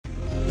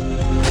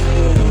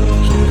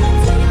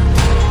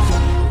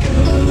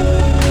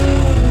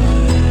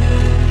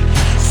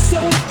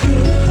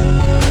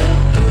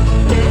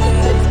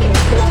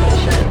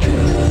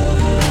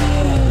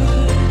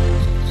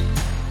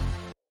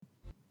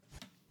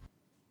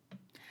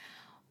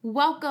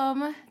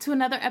Welcome to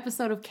another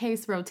episode of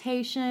Case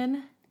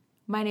Rotation.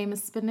 My name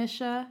is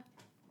Spanisha.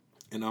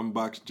 And I'm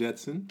Box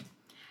Jetson.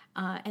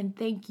 And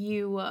thank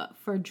you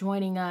for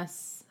joining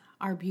us,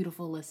 our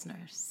beautiful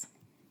listeners.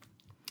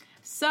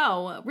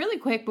 So, really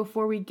quick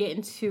before we get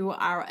into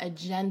our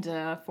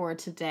agenda for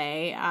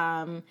today,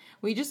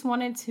 we just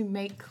wanted to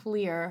make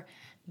clear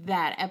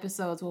that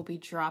episodes will be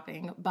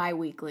dropping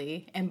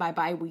bi-weekly. And by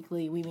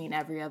bi-weekly, we mean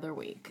every other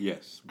week.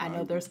 Yes. I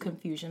know there's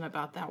confusion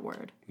about that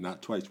word.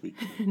 Not twice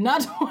weekly.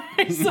 Not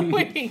twice a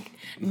week.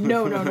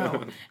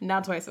 No.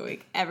 Not twice a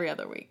week. Every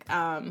other week.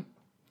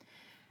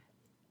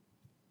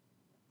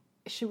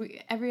 Should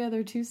we, every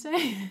other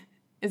Tuesday?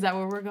 Is that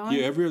where we're going?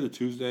 Yeah, every other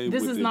Tuesday.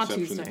 This with is the not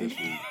exception Tuesday. of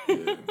this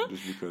week. Yeah,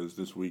 just because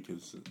this week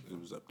it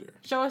was up there.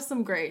 Show us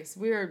some grace.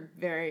 We're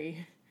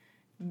very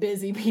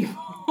busy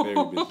people. Very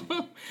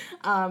busy.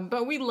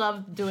 But we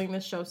love doing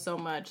this show so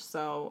much,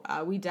 so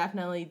we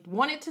definitely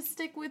wanted to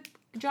stick with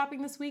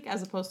dropping this week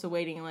as opposed to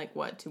waiting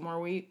 2 more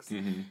weeks.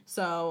 Mm-hmm.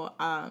 So,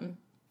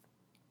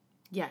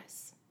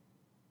 yes,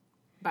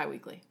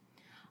 bi-weekly.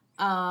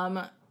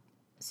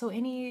 So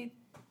any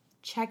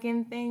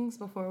check-in things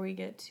before we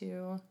get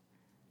to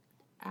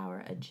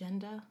our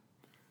agenda?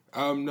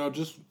 No,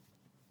 just,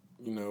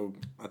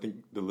 I think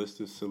the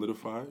list is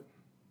solidified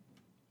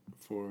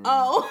for...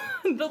 Oh,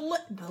 the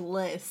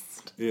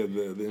list. Yeah,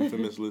 the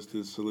infamous list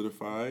is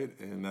solidified,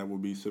 and that will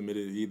be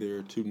submitted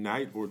either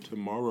tonight or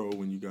tomorrow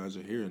when you guys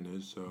are hearing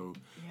this. So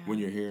when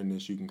you're hearing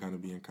this, you can kind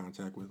of be in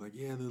contact with,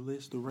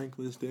 the rank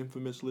list, the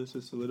infamous list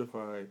is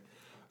solidified.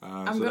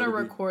 I'm going to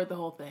record the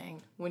whole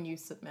thing when you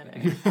submit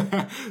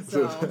it.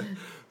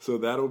 So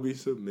that'll be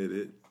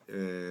submitted,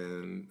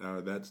 and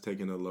that's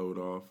taking a load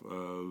off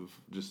of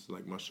just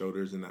my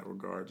shoulders in that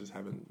regard, just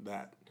having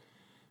that,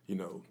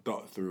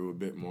 thought through a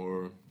bit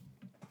more.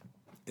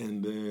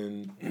 And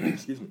then,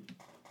 excuse me,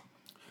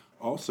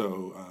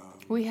 also...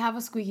 we have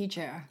a squeaky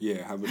chair.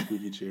 Yeah, I have a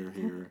squeaky chair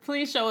here.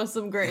 Please show us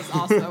some grace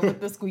also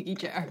with the squeaky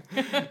chair.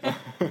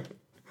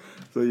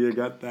 So you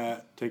got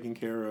that taken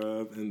care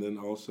of, and then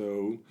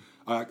also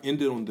I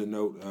ended on the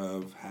note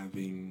of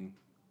having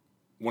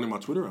one of my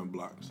Twitter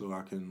unblocked, so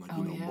I can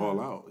ball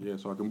out. Yeah,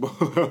 so I can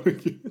ball out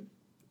again.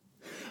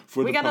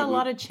 We got a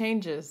lot of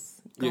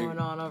changes going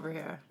on over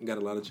here. Got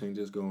a lot of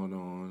changes going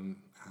on.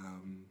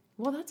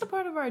 Well, that's a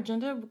part of our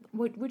agenda.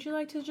 Would you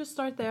like to just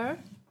start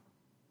there?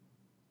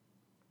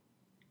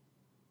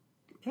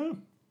 Yeah.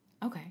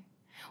 Okay.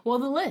 Well,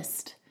 the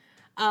list.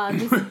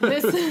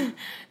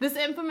 This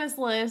infamous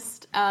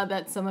list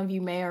that some of you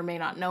may or may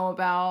not know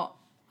about.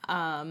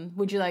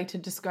 Would you like to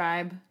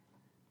describe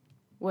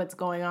what's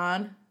going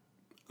on?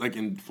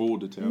 In full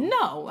detail?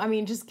 No, I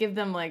mean just give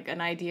them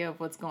an idea of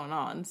what's going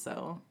on.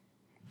 So.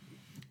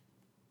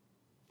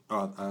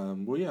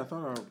 Well, yeah, I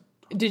thought.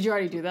 Did you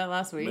already do that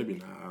last week? Maybe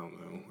not. I don't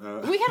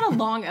know. We had a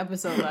long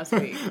episode last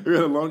week. We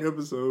had a long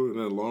episode and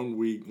a long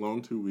week,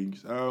 long 2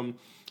 weeks. So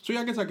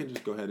yeah, I guess I can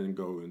just go ahead and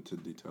go into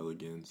detail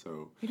again.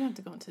 So you don't have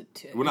to go into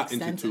we're not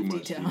into too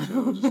much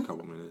detail, just a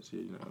couple minutes.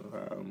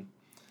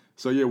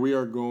 So yeah, we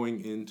are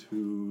going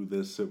into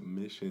the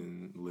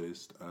submission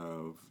list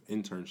of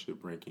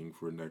internship ranking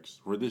for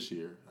this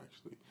year,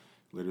 actually,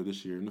 later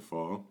this year in the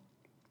fall.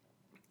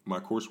 My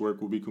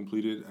coursework will be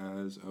completed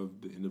as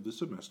of the end of the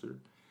semester.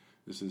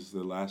 This is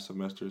the last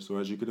semester, so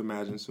as you could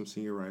imagine, some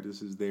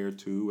senioritis is there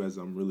too, as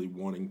I'm really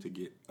wanting to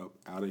get up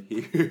out of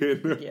here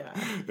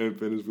and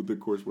finish with the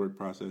coursework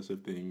process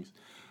of things.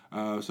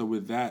 So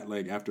with that,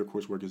 after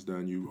coursework is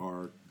done, you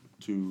are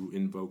to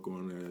invoke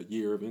on a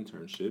year of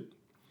internship.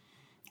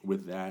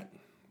 With that,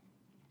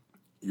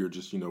 you're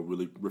just,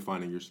 really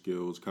refining your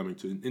skills, coming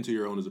into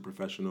your own as a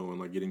professional,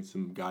 and getting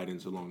some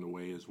guidance along the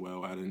way as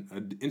well at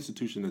an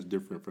institution that's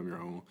different from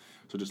your own.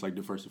 So just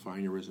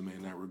diversifying your resume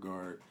in that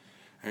regard.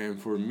 And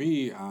for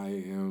me, I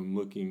am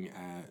looking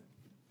at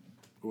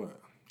what?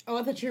 Oh,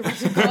 I thought you were about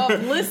to go up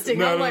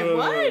listing. I'm like,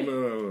 what?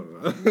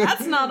 No.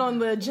 That's not on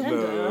the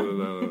agenda.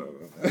 No.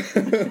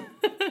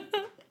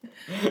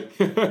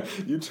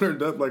 You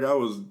turned up like I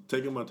was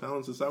taking my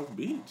talents to South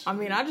Beach. I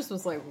mean, I just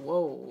was like,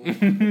 whoa,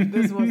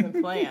 this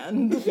wasn't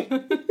planned.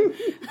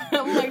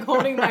 I'm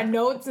holding my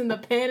notes in the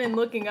pen and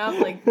looking up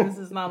this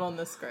is not on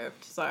the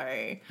script.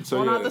 Sorry.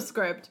 So, not the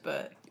script,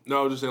 but...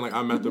 No, I was just saying,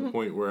 I'm at the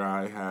point where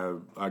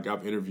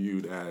I've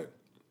interviewed at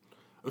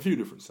a few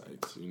different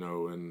sites,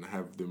 and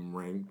have them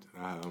ranked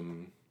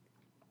on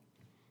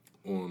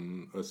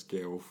a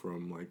scale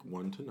from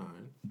 1 to 9.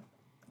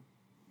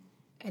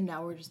 And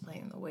now we're just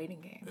playing the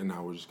waiting game. And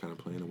now we're just kind of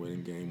playing the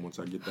waiting game once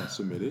I get that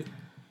submitted.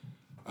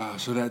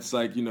 So that's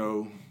a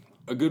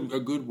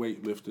good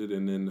weight lifted,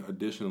 and then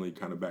additionally,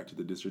 kind of back to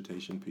the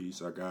dissertation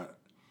piece, I got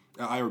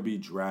an IRB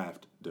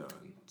draft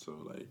done. So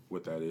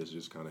what that is,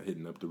 just kind of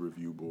hitting up the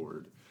review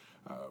board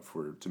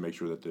to make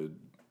sure that the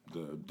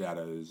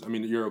data is. I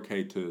mean, you're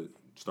okay to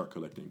start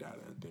collecting data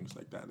and things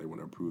like that. They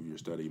want to approve your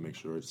study, make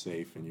sure it's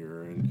safe, and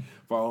you're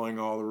following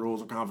all the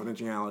rules of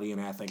confidentiality and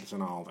ethics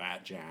and all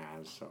that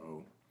jazz.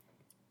 So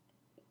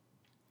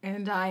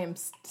And I am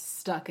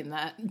stuck in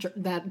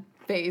that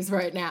phase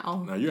right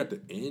now. Now you're at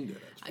the end of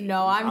that phase.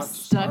 No, I'm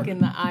stuck in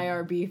the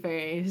IRB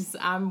phase.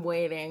 I'm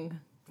waiting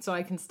so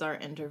I can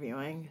start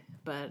interviewing.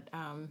 But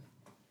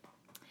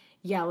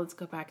yeah, let's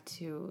go back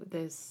to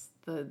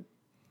the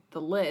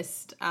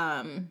list.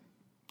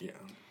 Yeah.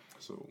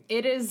 So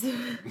it is.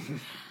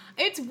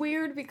 It's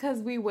weird because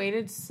we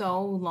waited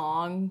so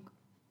long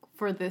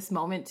for this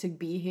moment to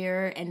be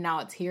here, and now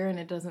it's here, and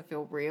it doesn't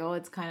feel real.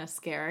 It's kind of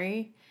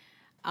scary.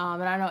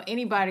 And I know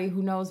anybody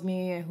who knows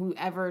me and who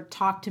ever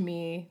talked to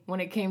me when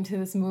it came to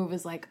this move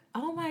is like,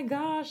 oh my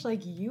gosh,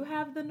 like you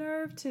have the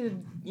nerve to,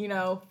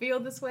 feel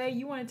this way.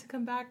 You wanted to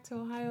come back to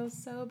Ohio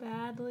so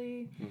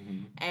badly.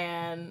 Mm-hmm.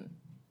 And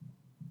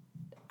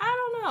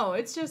I don't know.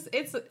 It's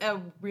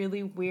a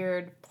really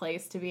weird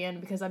place to be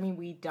in because,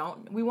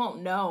 we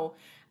won't know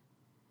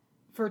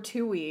for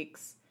 2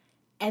 weeks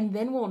and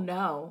then we'll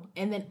know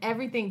and then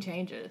everything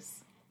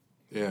changes.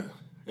 Yeah.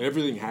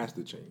 Everything has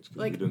to change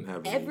because we didn't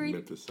have any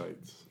Memphis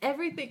sites.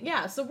 Everything,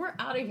 yeah. So we're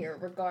out of here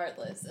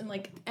regardless.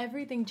 And,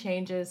 everything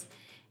changes.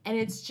 And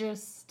it's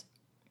just,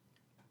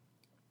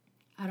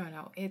 I don't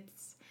know.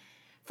 It's,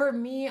 for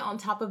me, on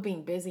top of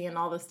being busy and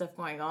all this stuff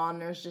going on,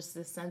 there's just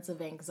this sense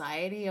of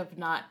anxiety of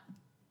not,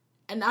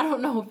 and I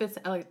don't know if it's,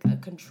 a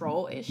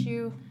control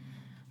issue,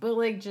 but,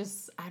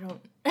 I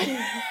don't,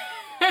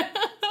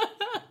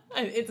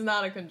 it's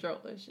not a control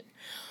issue.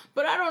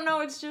 But I don't know.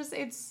 It's just,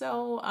 it's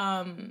so,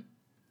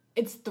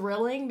 it's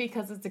thrilling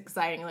because it's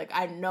exciting.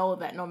 I know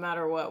that no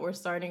matter what, we're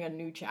starting a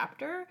new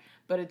chapter,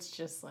 but it's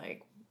just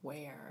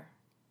where?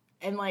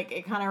 And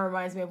it kind of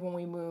reminds me of when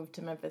we moved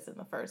to Memphis in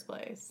the first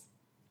place.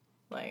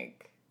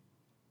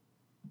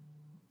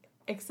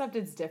 Except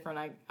it's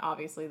different.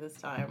 Obviously this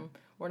time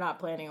we're not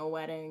planning a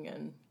wedding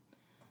and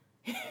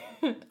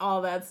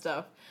all that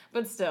stuff.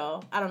 But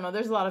still, I don't know.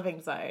 There's a lot of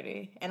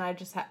anxiety, and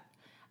it's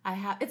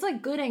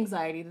good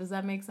anxiety. Does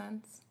that make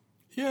sense?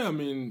 Yeah,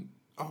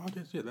 I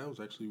guess, that was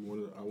actually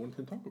what I wanted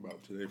to talk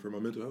about today for my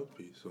mental health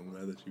piece. So I'm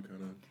glad that you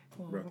kind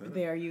of brought that up.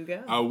 There you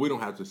go. We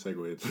don't have to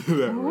segue into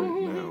that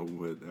right now.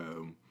 But,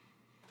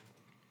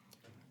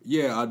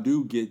 I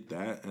do get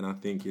that. And I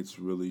think it's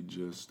really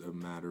just a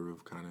matter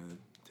of kind of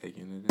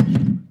taking it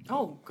in.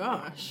 Oh,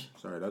 gosh.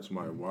 Sorry, that's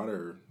my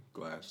water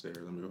glass there.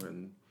 Let me go ahead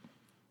and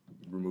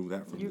remove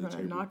that from the table. You're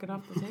going to knock it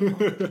off the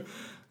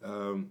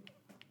table.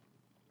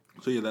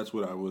 So, that's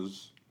what I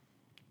was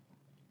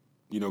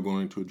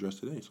going to address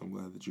today. So I'm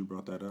glad that you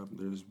brought that up.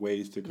 There's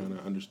ways to kind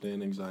of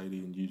understand anxiety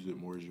and use it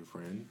more as your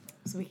friend.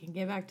 So we can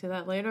get back to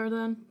that later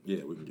then?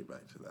 Yeah, we can get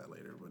back to that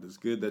later. But it's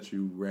good that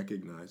you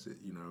recognize it,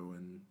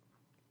 and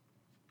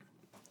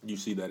you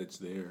see that it's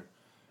there.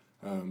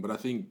 But I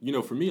think,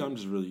 for me,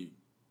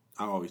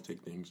 I always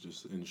take things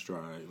just in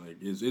stride.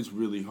 It's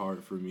really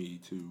hard for me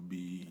to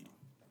be,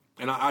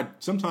 and I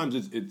sometimes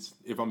it's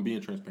if I'm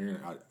being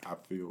transparent, I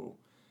feel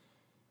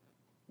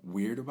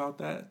weird about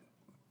that.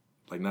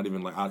 Not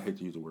even I'd hate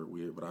to use the word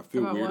weird, but I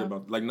feel weird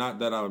about not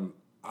that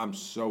I'm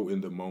so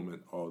in the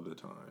moment all the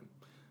time.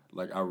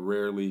 I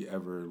rarely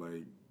ever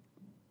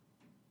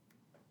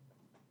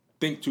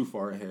think too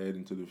far ahead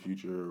into the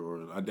future,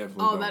 or I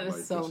definitely don't that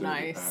is so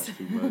nice. The past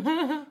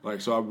too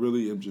much. So I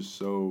really am just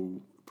so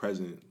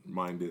present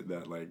minded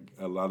that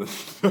a lot of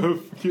stuff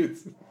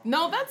gets.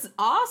 No, that's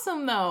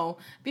awesome though,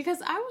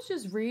 because I was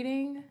just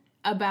reading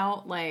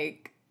about I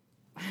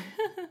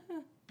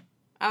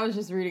was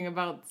just reading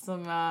about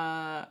some.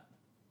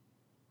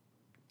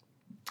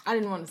 I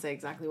didn't want to say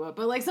exactly what,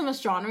 but some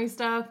astronomy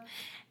stuff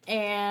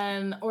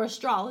or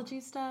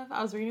astrology stuff.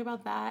 I was reading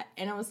about that,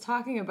 and I was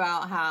talking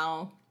about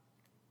how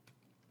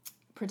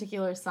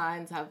particular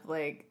signs have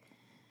they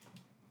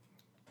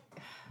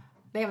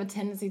have a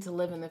tendency to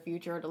live in the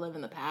future or to live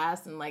in the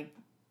past, and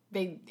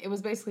it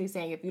was basically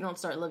saying if you don't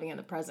start living in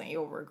the present,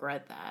 you'll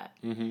regret that.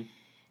 Mm-hmm.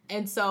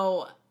 And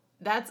so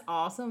that's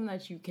awesome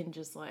that you can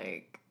just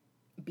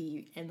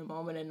be in the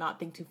moment and not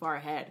think too far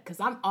ahead, because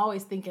I'm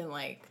always thinking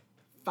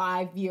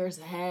 5 years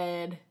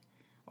ahead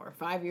or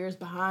 5 years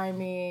behind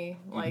me.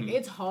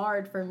 It's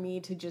hard for me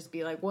to just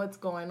be what's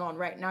going on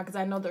right now, because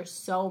I know there's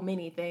so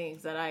many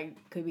things that I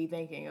could be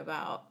thinking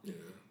about. Yeah.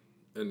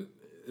 And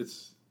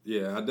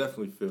I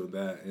definitely feel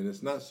that. And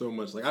it's not so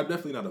much I'm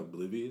definitely not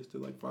oblivious to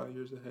 5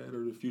 years ahead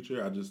or the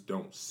future. I just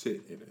don't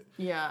sit in it.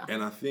 Yeah.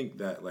 And I think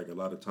that a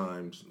lot of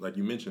times,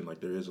 you mentioned,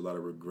 there is a lot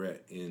of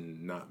regret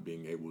in not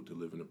being able to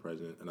live in the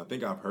present. And I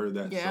think I've heard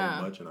that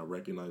so much, and I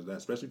recognize that,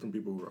 especially from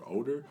people who are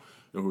older,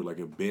 who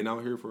have been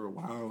out here for a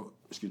while.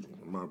 Excuse me,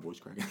 my voice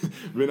cracking.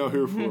 Been out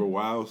here for a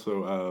while,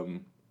 so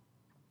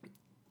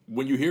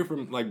when you hear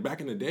from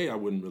back in the day, I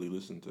wouldn't really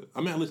listen to.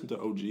 I listen to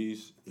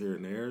OGs here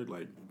and there,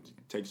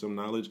 take some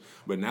knowledge.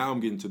 But now I'm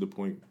getting to the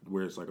point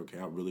where it's okay,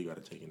 I really got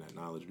to take in that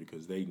knowledge,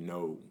 because they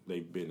know,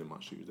 they've been in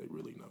my shoes. They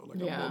really know. I'm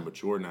more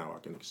mature now. I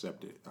can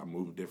accept it. I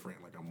move different.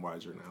 I'm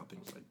wiser now.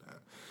 Things like that.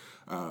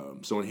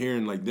 So in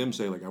hearing them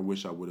say I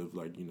wish I would have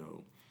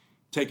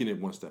taking it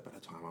one step at a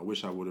time. I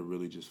wish I would have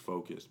really just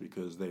focused,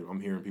 because I'm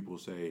hearing people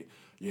say,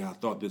 yeah, I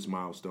thought this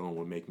milestone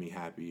would make me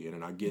happy. And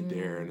then I get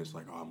there and it's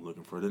like, oh, I'm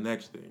looking for the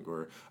next thing.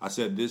 Or I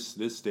said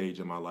this stage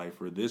of my life,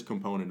 or this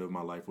component of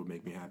my life would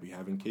make me happy,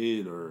 having a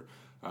kid, or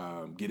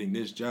getting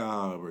this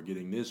job, or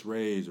getting this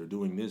raise, or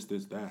doing this,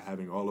 that,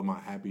 having all of my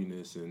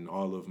happiness and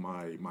all of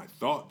my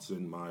thoughts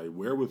and my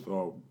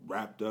wherewithal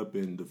wrapped up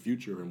in the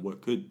future and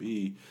what could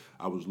be.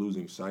 I was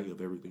losing sight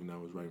of everything that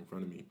was right in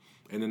front of me.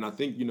 And then I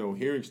think,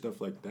 hearing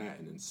stuff like that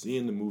and then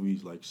seeing the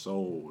movies like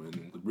Soul, and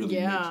it really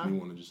makes me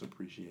want to just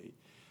appreciate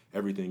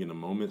everything in the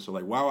moment. So,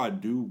 like, while I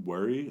do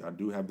worry, I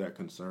do have that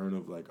concern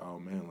of, like, oh,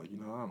 man, like, I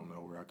don't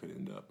know where I could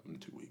end up in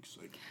 2 weeks.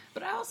 Like,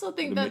 but I also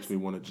think it makes me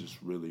want to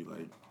just really,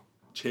 like,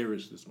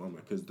 cherish this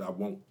moment, because I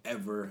won't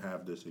ever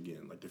have this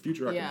again. Like, the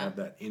future, I can have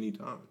that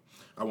anytime.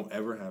 I won't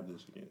ever have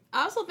this again.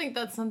 I also think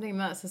that's something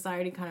that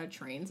society kind of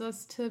trains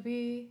us to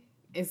be,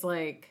 is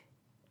like,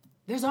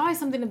 there's always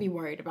something to be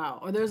worried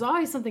about, or there's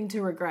always something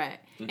to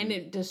regret, and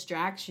it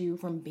distracts you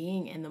from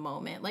being in the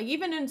moment. Like,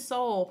 even in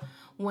Soul,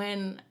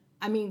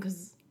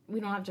 because we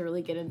don't have to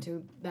really get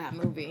into that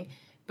movie,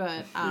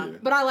 but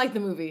I like the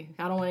movie.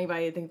 I don't want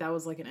anybody to think that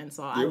was like an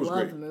insult. I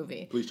love the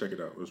movie. Please check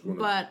it out. It was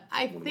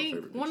I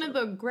think one of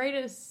the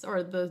greatest,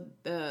 or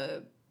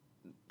the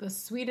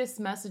sweetest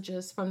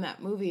messages from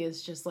that movie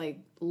is just like,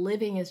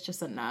 living is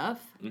just enough.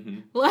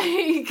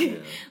 Like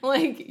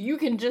you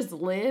can just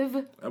live.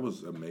 That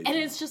was amazing. And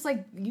it's just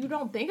like, you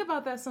don't think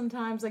about that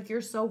sometimes. Like,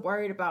 you're so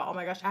worried about, oh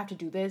my gosh, I have to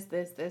do this,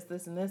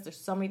 and this. There's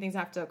so many things I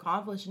have to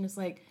accomplish. And it's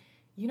like,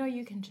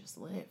 you can just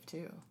live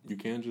too. You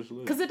can just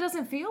live. Because it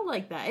doesn't feel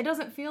like that. It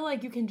doesn't feel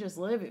like you can just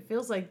live. It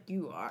feels like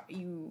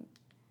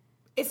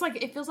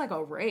it feels like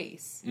a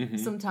race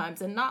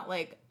sometimes, and not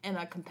like in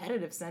a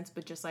competitive sense,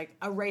 but just like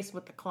a race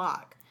with the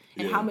clock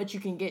and how much you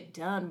can get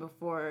done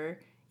before,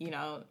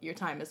 your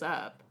time is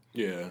up.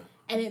 Yeah.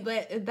 And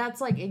that's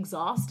like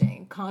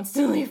exhausting,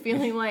 constantly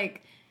feeling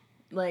like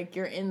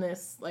you're in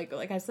this,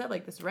 like I said,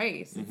 like this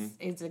race.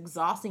 It's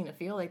exhausting to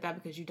feel like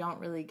that, because you don't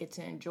really get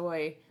to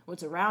enjoy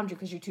what's around you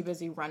because you're too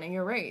busy running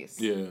your race.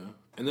 Yeah.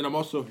 And then I'm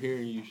also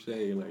hearing you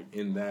say, like,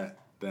 in that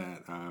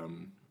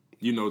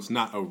it's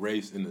not a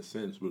race in a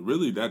sense, but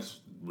really that's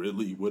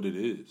really what it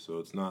is. So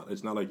it's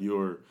not like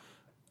you're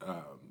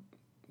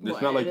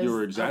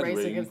you're exaggerating. A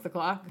race against the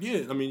clock?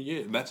 Yeah, I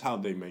mean, that's how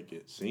they make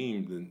it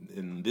seem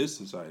in this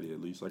society,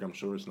 at least. Like, I'm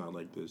sure it's not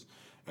like this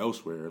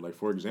elsewhere. Like,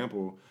 for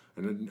example,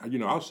 and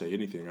then, I'll say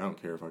anything. I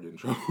don't care if I get in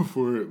trouble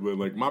for it. But,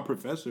 like, my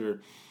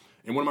professor,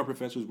 and one of my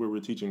professors where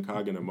we're teaching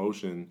cognitive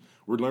emotion,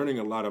 we're learning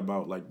a lot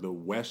about, like, the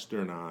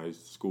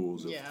westernized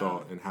schools of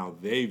thought and how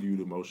they viewed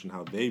emotion,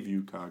 how they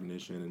view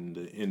cognition, and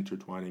the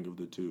intertwining of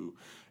the two.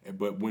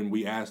 But when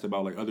we asked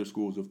about, like, other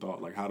schools of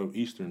thought, like, how do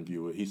Eastern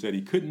view it, he said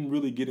he couldn't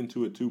really get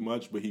into it too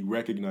much, but he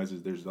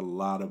recognizes there's a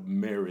lot of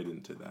merit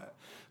into that.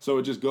 So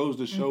it just goes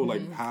to show,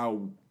 like,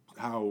 how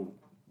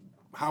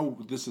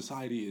this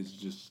society is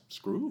just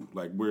screwed.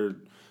 Like, we're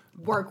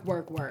work.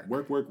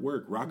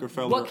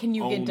 Rockefeller what can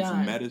you owns get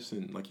done?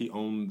 Medicine. Like, he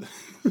owned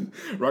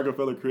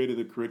Rockefeller created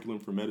the curriculum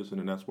for medicine,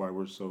 and that's why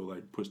we're so,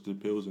 like, pushed to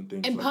pills and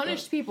things and like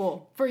punished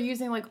people for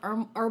using, like,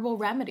 herbal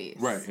remedies.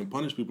 Right, and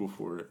punish people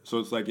for it. So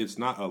it's like, it's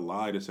not a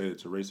lie to say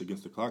it's a race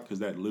against the clock, because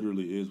that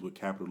literally is what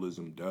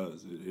capitalism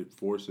does. It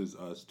forces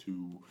us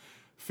to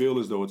feel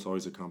as though it's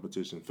always a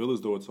competition, feel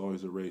as though it's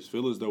always a race,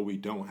 feel as though we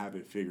don't have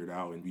it figured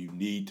out, and you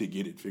need to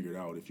get it figured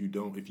out. If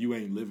you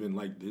ain't living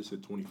like this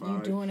at 25,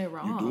 you're doing it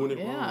wrong. Wrong.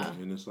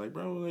 And it's like,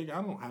 bro, like,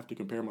 I don't have to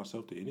compare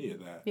myself to any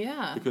of that.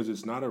 Yeah. Because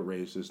it's not a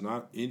race. It's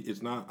not,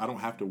 I don't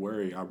have to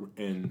worry.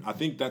 And I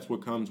think that's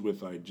what comes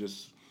with, like,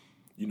 just,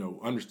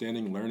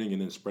 understanding, learning,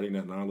 and then spreading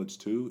that knowledge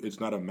too. It's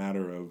not a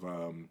matter of,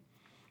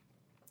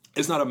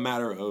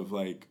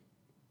 like,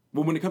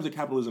 well, when it comes to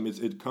capitalism,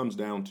 it comes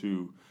down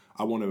to,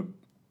 I want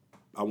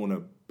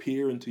to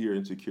peer into your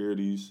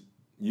insecurities,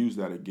 use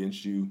that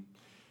against you,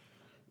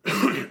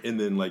 and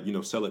then, like,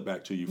 sell it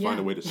back to you. Find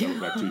a way to sell it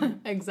back to you.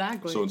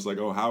 Exactly. So it's like,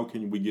 oh, how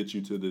can we get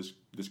you to this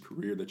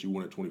career that you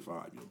want at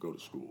 25? Go to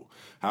school.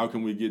 How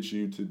can we get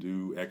you to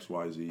do X,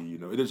 Y, Z?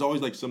 There's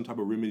always, like, some type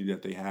of remedy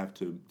that they have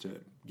to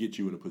get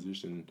you in a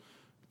position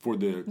for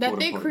the that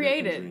they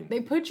created.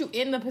 They put you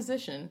in the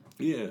position.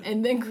 Yeah.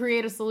 And then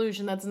create a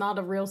solution that's not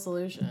a real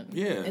solution.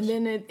 Yeah. And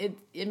then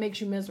it makes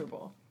you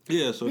miserable.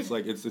 Yeah, so it's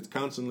like it's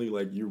constantly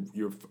like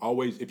you're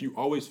always, if you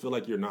always feel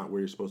like you're not where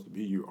you're supposed to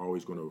be, you're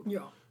always going to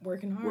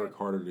work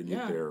harder to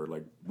get there, or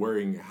like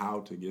worrying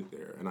how to get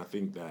there. And I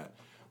think that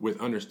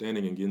with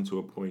understanding and getting to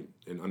a point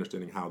and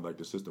understanding how, like,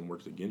 the system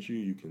works against you,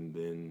 you can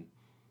then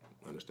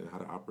understand how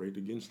to operate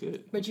against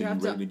it. But you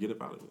have to get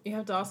up out of it. You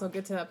have to also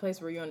get to that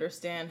place where you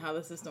understand how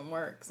the system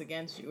works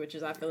against you, which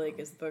is, I feel like,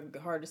 is the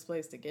hardest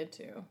place to get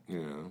to.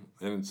 Yeah,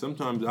 and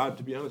sometimes,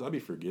 to be honest, I'd be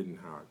forgetting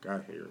how I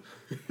got here.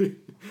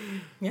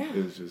 Yeah,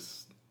 it's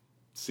just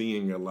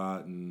seeing a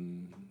lot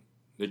and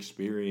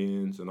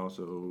experience, and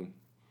also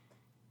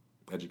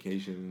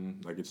education.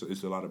 Like, it's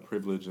a lot of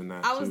privilege in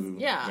that too.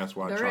 Yeah, that's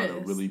why I try to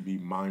really be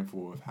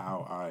mindful of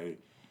how I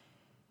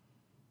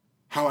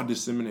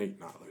disseminate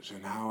knowledge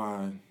and how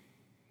I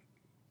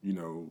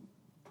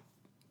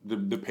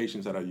the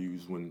patience that I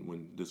use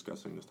when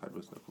discussing this type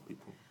of stuff with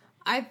people.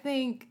 I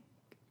think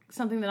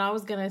something that I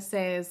was going to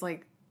say is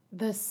like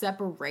the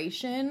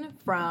separation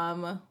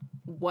from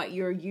what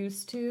you're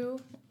used to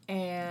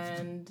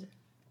and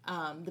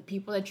the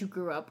people that you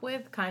grew up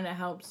with kind of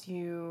helps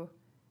you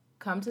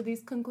come to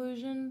these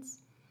conclusions.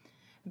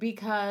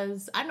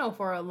 Because I know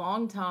for a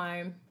long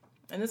time,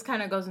 and this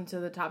kind of goes into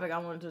the topic I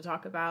wanted to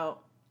talk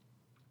about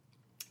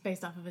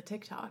based off of a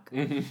TikTok.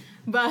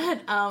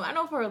 But I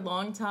know for a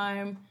long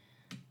time,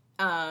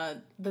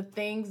 the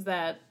things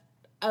that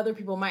other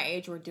people my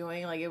age were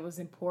doing, like it was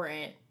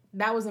important.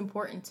 That was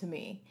important to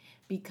me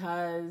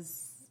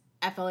because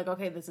I felt like,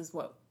 okay, this is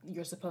what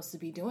you're supposed to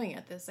be doing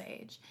at this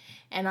age.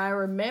 And I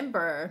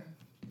remember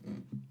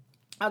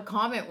a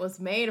comment was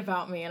made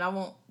about me, and I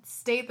won't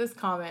state this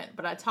comment,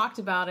 but I talked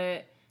about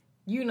it.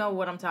 You know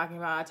what I'm talking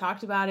about. I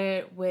talked about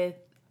it with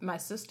my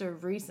sister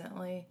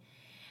recently,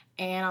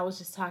 and I was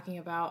just talking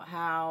about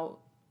how,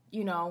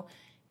 you know,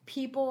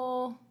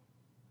 people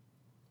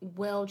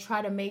will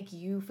try to make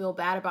you feel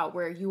bad about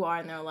where you are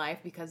in their life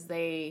because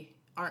they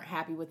aren't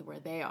happy with where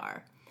they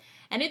are.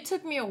 And it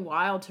took me a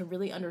while to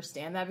really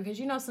understand that because,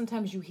 you know,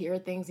 sometimes you hear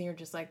things and you're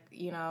just like,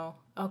 you know,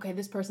 okay,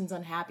 this person's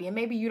unhappy. And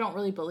maybe you don't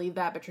really believe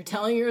that, but you're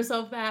telling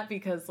yourself that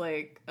because,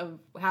 like, of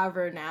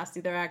however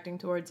nasty they're acting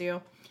towards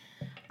you.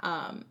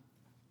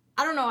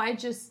 I don't know.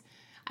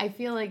 I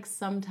feel like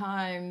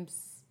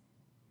sometimes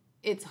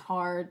it's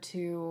hard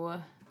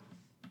to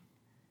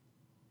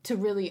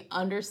really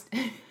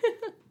understand.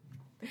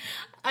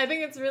 I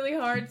think it's really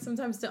hard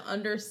sometimes to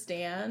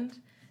understand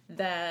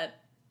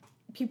that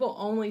people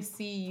only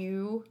see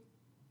you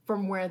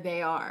from where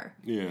they are.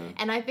 Yeah.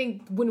 And I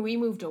think when we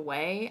moved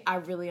away, I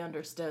really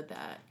understood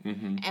that.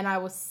 Mm-hmm. And I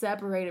was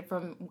separated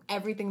from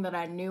everything that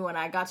I knew, and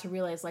I got to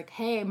realize, like,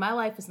 hey, my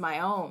life is my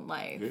own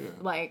life. Yeah.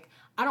 Like,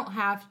 I don't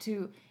have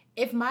to...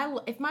 If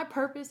my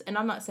purpose, and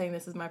I'm not saying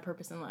this is my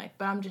purpose in life,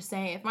 but I'm just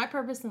saying if my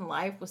purpose in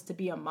life was to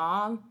be a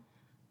mom,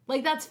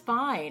 like, that's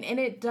fine. And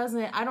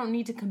I don't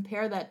need to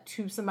compare that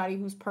to somebody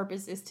whose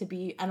purpose is to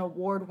be an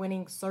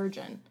award-winning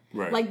surgeon.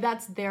 Right. Like,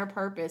 that's their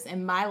purpose,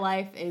 and my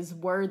life is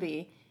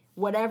worthy,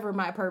 whatever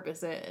my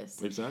purpose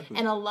is. Exactly.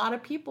 And a lot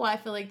of people, I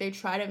feel like they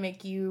try to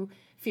make you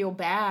feel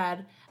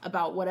bad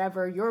about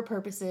whatever your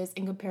purpose is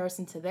in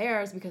comparison to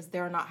theirs because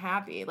they're not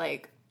happy.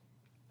 Like,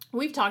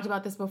 we've talked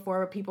about this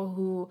before with people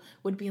who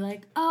would be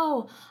like,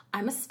 oh,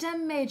 I'm a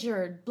STEM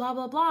major, blah,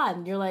 blah, blah.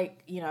 And you're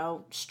like, you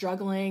know,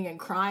 struggling and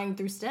crying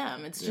through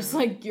STEM. It's just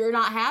like you're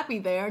not happy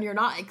there and you're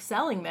not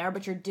excelling there,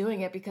 but you're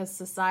doing it because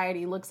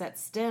society looks at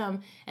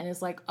STEM and is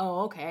like,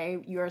 oh, okay,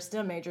 you're a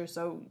STEM major,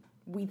 so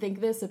we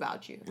think this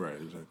about you. Right,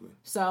 exactly.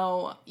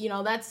 So, you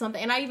know, that's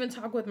something. And I even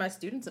talk with my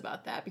students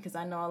about that because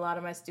I know a lot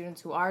of my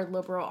students who are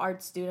liberal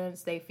arts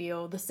students, they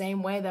feel the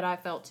same way that I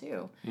felt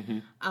too.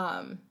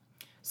 Mm-hmm.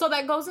 So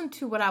that goes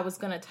into what I was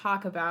going to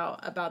talk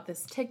about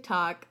this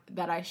TikTok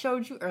that I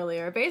showed you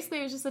earlier. Basically,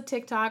 it was just a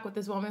TikTok with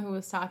this woman who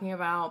was talking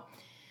about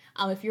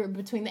if you're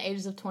between the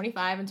ages of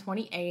 25 and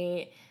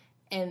 28,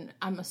 and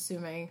I'm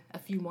assuming a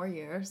few more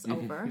years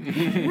over.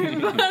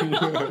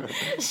 But,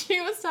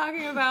 she was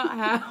talking about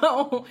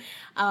how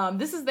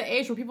this is the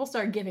age where people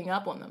start giving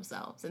up on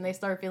themselves and they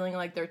start feeling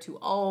like they're too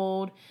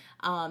old.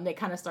 They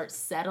kind of start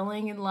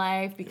settling in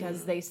life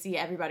because they see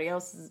everybody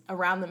else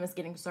around them is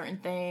getting certain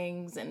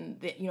things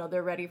and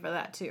they're ready for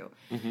that too.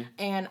 Mm-hmm.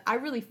 And I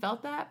really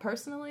felt that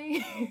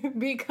personally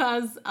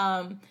because,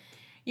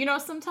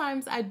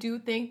 sometimes I do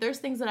think there's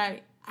things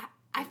that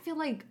I feel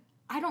like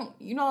I don't,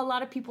 a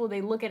lot of people,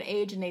 they look at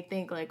age and they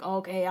think like, oh,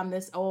 okay, I'm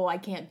this old, I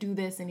can't do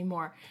this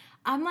anymore.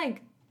 I'm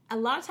like, a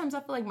lot of times I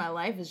feel like my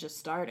life is just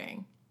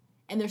starting.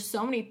 And there's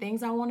so many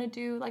things I want to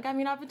do. Like, I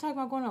mean, I've been talking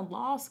about going to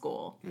law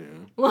school. Yeah.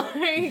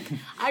 Like,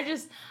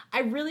 I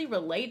really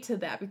relate to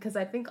that because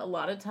I think a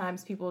lot of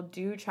times people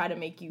do try to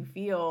make you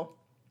feel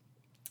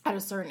at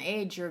a certain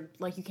age, you're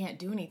like, you can't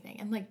do anything.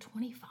 And like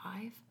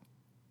 25?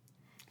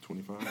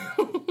 25.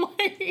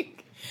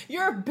 Like,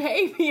 you're a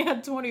baby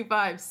at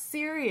 25.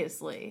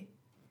 Seriously.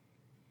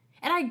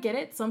 And I get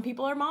it. Some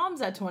people are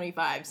moms at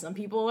 25. Some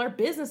people are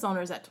business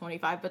owners at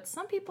 25. But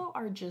some people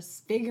are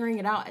just figuring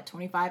it out at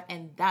 25.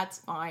 And that's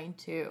fine,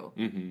 too.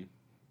 Mm-hmm.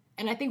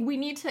 And I think we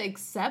need to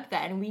accept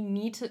that. And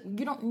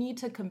you don't need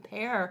to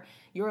compare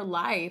your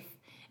life.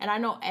 And I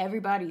know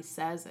everybody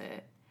says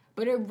it.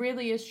 But it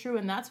really is true.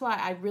 And that's why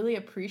I really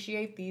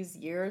appreciate these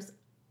years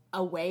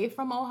away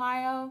from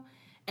Ohio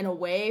and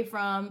away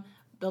from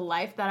the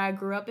life that I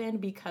grew up in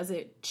because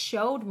it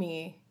showed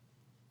me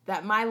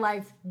that my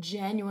life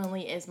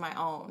genuinely is my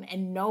own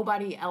and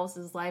nobody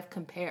else's life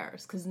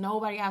compares because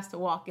nobody has to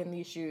walk in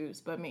these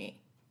shoes but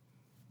me.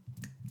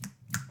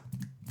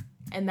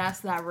 And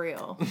that's not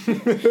real.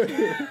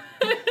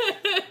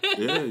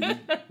 Yeah,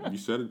 you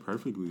said it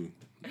perfectly.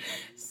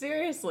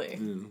 Seriously.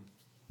 Yeah.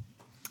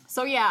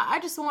 So yeah,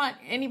 I just want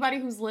anybody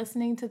who's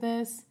listening to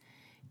this,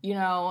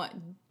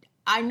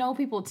 I know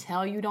people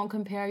tell you don't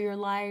compare your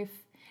life.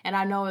 And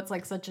I know it's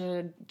like such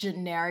a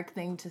generic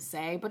thing to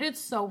say, but it's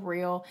so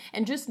real.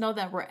 And just know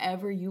that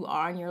wherever you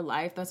are in your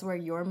life, that's where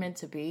you're meant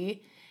to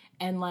be.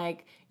 And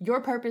like, your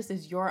purpose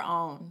is your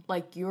own.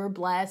 Like, you're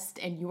blessed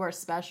and you are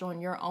special in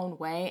your own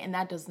way. And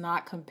that does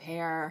not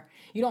compare.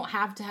 You don't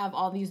have to have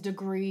all these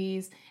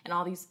degrees and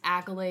all these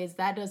accolades.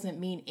 That doesn't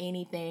mean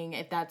anything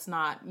if that's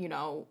not, you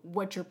know,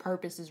 what your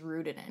purpose is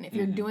rooted in. If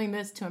you're doing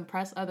this to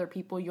impress other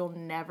people, you'll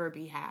never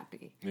be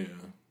happy. Yeah.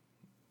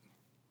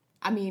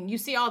 I mean, you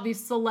see all these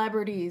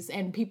celebrities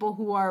and people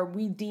who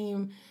we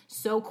deem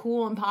so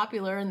cool and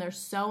popular, and they're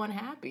so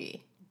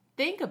unhappy.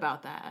 Think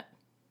about that.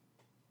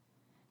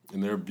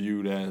 And they're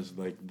viewed as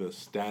like the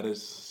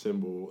status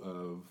symbol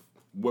of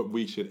what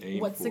we should aim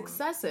for. What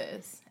success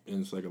is. And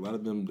it's like a lot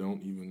of them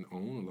don't even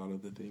own a lot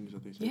of the things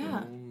that they say they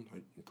own,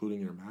 like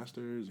including their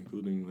masters,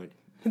 including like...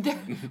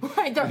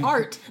 Their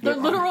art. Their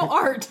literal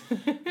art.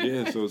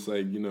 Yeah, so it's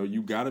like, you know,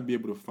 you got to be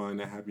able to find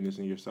that happiness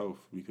in yourself,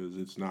 because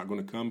it's not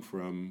going to come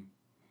from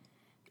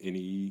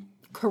any...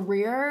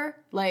 career,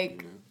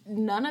 like,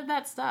 none of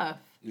that stuff.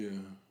 Yeah.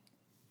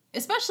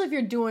 Especially if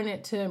you're doing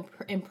it to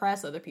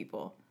impress other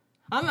people.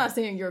 I'm not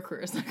saying your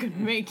career is not going to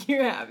make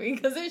you happy,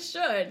 because it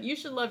should. You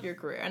should love your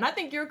career. And I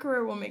think your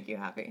career will make you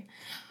happy.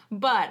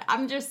 But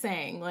I'm just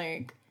saying,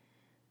 like,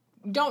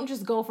 don't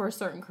just go for a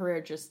certain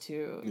career just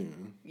to,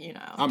 you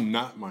know. I'm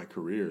not my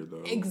career,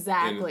 though.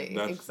 Exactly. And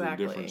that's the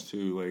difference,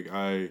 too. Like,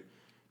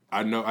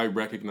 I know, I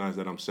recognize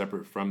that I'm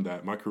separate from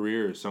that. My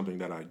career is something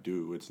that I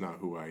do. It's not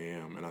who I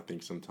am. And I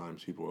think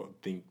sometimes people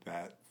think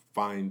that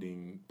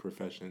finding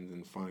professions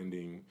and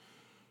finding...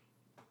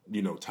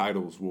 you know,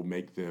 titles will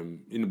make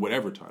them, in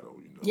whatever title,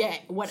 you know. Yeah,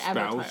 whatever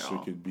spouse, title.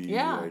 It could be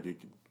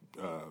like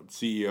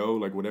CEO,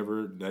 like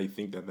whatever. They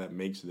think that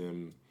makes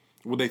them,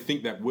 well, they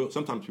think that will,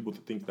 sometimes people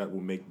think that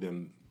will make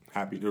them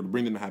happy, or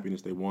bring them the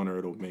happiness they want, or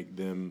it'll make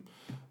them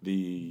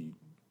the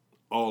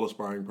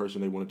all-aspiring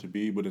person they want it to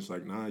be. But it's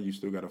like, nah, you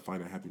still got to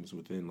find that happiness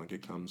within. Like,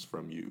 it comes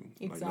from you.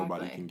 Exactly. Like,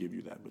 nobody can give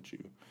you that but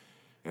you.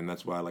 And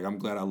that's why, like, I'm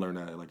glad I learned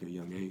that at, like, a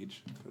young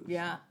age.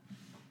 Yeah.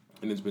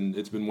 And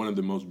it's been one of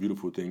the most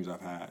beautiful things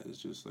I've had.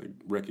 It's just like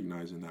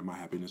recognizing that my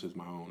happiness is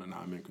my own and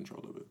I'm in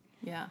control of it.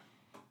 Yeah.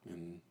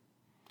 And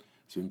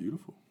it's been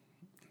beautiful.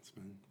 It's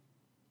been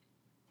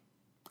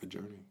a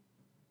journey,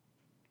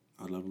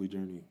 a lovely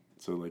journey.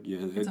 So like, yeah,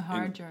 it's a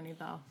hard journey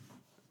though,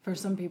 for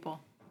some people.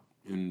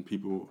 And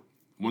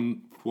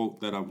one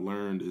quote that I've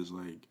learned is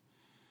like,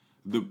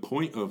 the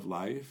point of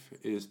life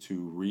is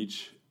to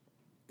reach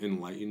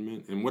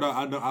enlightenment. And what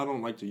I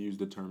don't like to use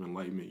the term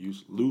enlightenment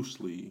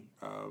loosely.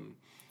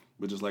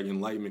 But just like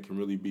enlightenment can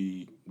really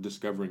be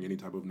discovering any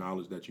type of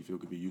knowledge that you feel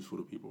could be useful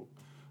to people.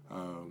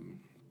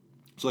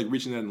 So like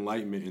reaching that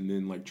enlightenment and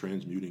then like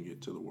transmuting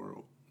it to the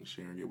world and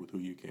sharing it with who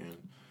you can.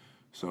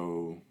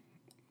 So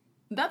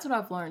that's what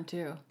I've learned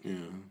too.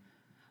 Yeah.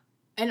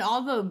 And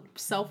all the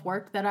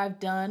self-work that I've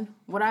done,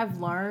 what I've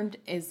learned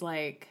is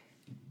like,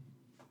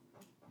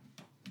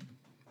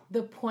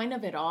 the point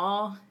of it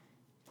all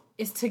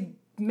is to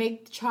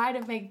try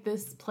to make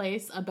this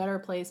place a better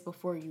place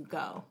before you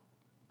go.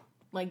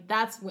 Like,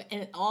 that's what,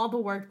 and all the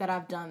work that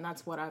I've done,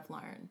 that's what I've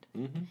learned.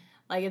 Mm-hmm.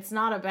 Like, it's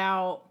not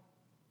about,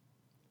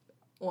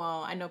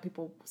 well, I know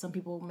some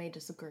people may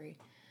disagree,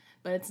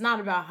 but it's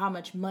not about how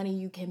much money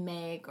you can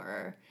make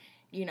or,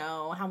 you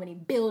know, how many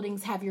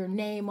buildings have your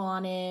name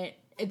on it,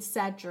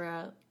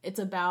 etc. It's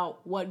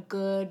about what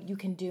good you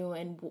can do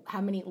and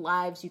how many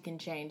lives you can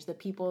change,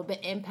 the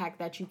impact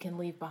that you can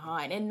leave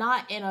behind, and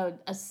not in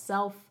a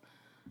self,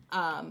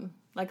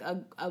 like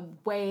a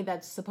way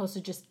that's supposed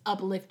to just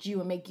uplift you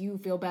and make you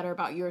feel better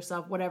about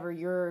yourself, whatever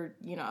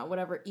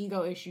whatever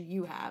ego issue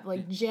you have,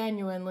 like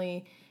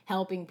genuinely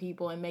helping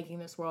people and making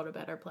this world a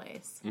better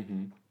place.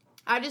 Mm-hmm.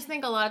 I just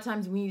think a lot of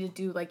times we need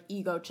to do like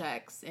ego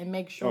checks and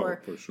make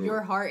sure,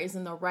 your heart is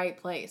in the right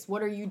place.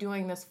 What are you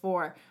doing this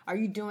for? Are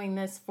you doing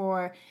this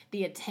for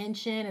the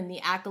attention and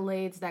the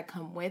accolades that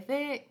come with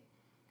it?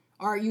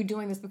 Or are you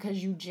doing this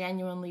because you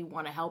genuinely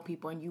want to help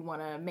people and you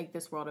want to make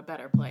this world a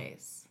better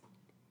place?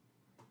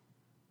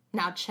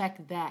 Now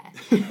check that.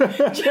 Okay,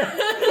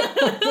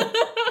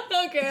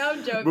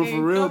 I'm joking. But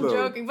for real, I'm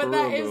joking. But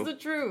that is though. the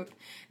truth.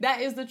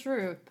 That is the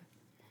truth.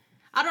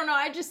 I don't know.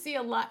 I just see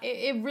a lot.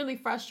 It really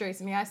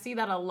frustrates me. I see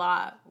that a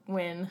lot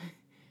when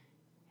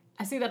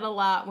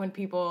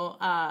people,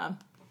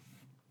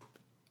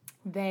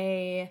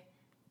 they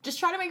just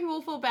try to make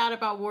people feel bad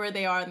about where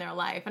they are in their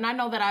life. And I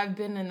know that I've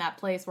been in that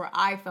place where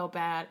I felt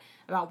bad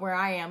about where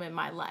I am in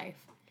my life.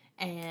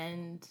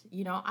 And,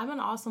 you know, I'm an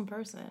awesome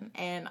person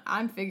and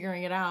I'm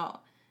figuring it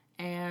out.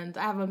 And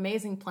I have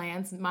amazing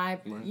plans. My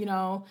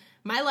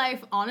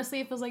life, honestly,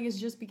 it feels like it's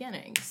just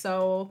beginning.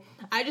 So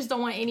I just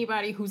don't want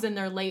anybody who's in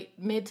their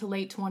mid to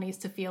late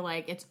 20s to feel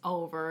like it's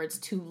over, it's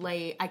too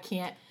late. I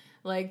can't,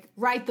 like,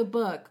 write the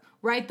book,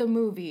 write the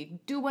movie,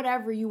 do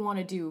whatever you want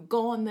to do,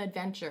 go on the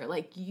adventure.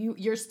 Like,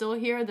 you're still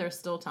here, there's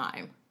still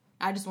time.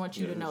 I just want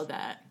you to know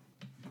that.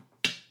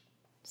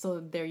 So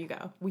there you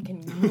go. We can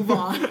move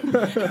on. We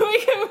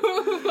can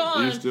move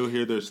on. You're still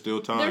here. There's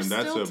still time. There's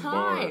That's still a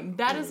time. bar.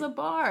 That is a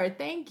bar.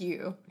 Thank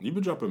you. You've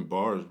been dropping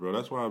bars, bro.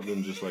 That's why I've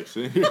been just like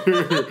sitting here.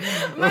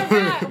 My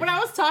bad. When I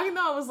was talking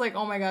though, I was like,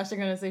 oh my gosh, they're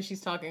gonna say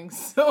she's talking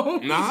so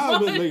Nah,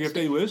 much. but like if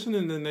they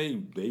listening, then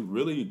they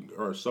really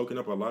are soaking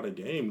up a lot of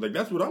game. Like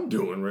that's what I'm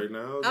doing right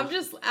now.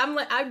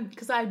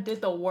 Because I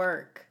did the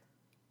work.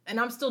 And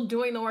I'm still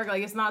doing the work.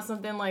 Like, it's not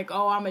something like,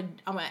 oh, I'm an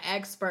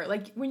expert.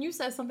 Like, when you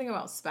said something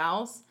about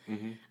spouse,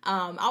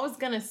 I was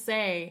going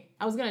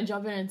to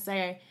jump in and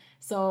say,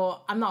 so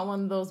I'm not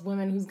one of those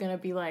women who's going to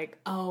be like,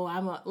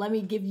 oh, let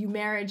me give you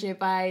marriage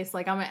advice.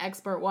 Like, I'm an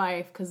expert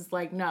wife. Because,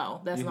 like,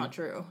 no, that's not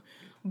true.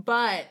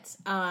 But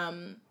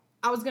I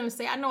was going to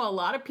say, I know a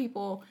lot of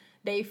people,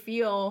 they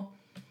feel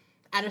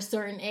at a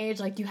certain age,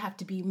 like, you have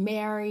to be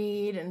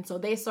married. And so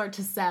they start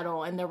to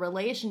settle in their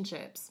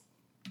relationships.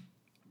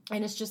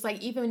 And it's just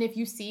like, even if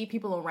you see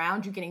people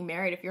around you getting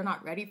married, if you're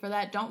not ready for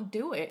that, don't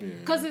do it.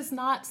 Because it's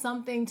not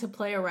something to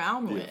play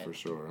around with. Yeah, for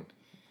sure.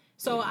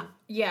 So,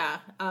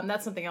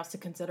 that's something else to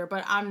consider.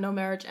 But I'm no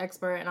marriage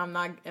expert, and I'm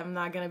not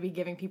going to be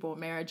giving people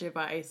marriage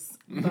advice.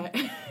 But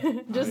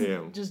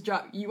just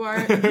drop. You are?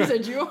 You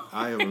said you are?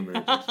 I am a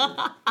marriage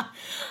expert.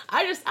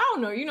 I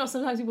don't know. You know,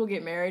 sometimes people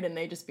get married, and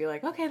they just be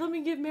like, okay, let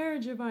me give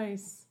marriage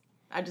advice.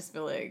 I just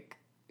feel like...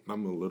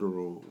 I'm a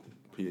literal...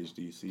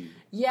 PhD-C.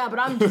 Yeah, but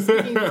I'm just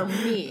speaking for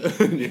me.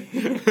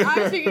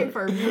 I'm speaking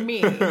for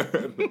me.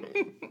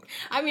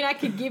 I mean, I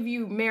could give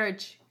you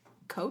marriage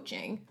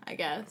coaching, I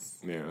guess.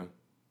 Yeah.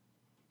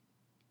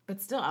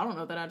 But still, I don't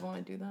know that I'd want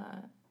to do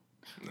that.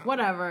 No.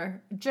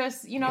 Whatever.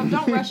 Just,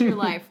 don't rush your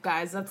life,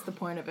 guys. That's the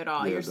point of it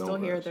all. You're still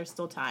here. There's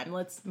still time.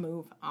 Let's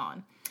move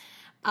on.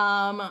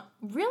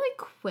 Really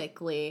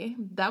quickly,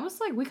 that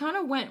was like, we kind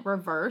of went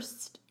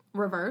reverse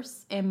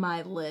in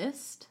my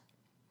list,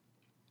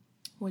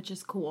 which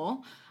is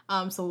cool.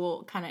 So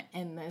we'll kind of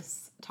end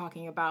this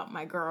talking about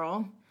my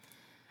girl,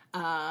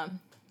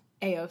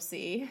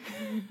 AOC.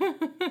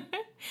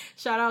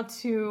 Shout out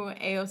to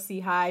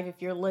AOC Hive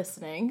if you're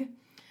listening.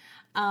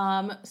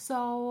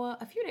 So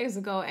a few days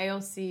ago,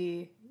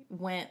 AOC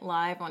went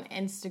live on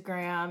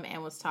Instagram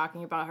and was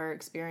talking about her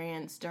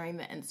experience during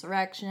the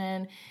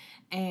insurrection.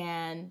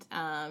 And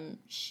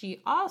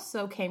she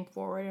also came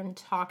forward and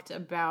talked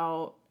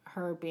about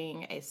her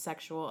being a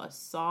sexual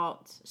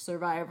assault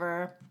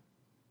survivor,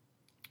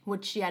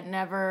 which she had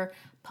never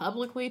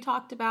publicly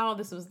talked about.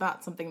 This was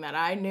not something that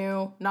I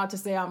knew. Not to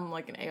say I'm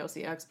like an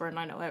AOC expert and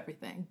I know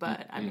everything,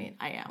 but I mean,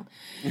 I am.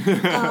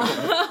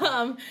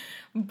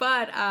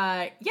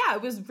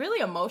 It was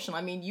really emotional.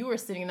 I mean, you were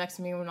sitting next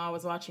to me when I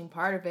was watching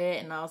part of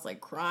it, and I was like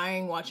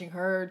crying watching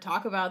her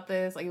talk about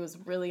this. Like, it was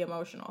really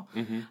emotional.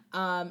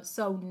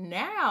 So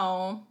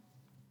now,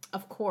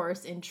 of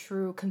course, in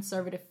true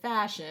conservative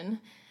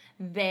fashion,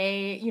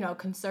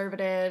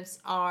 conservatives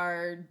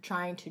are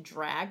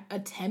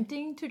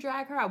attempting to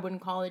drag her. I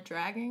wouldn't call it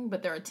dragging,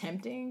 but they're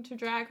attempting to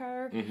drag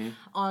her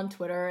on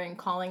Twitter and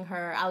calling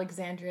her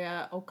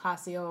Alexandria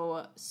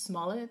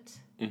Ocasio-Smollett,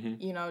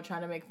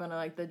 trying to make fun of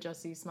like the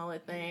Jussie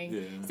Smollett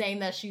thing, saying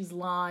that she's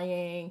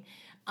lying.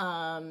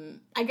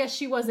 I guess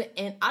she wasn't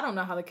I don't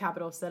know how the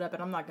Capitol is set up,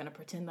 and I'm not going to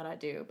pretend that I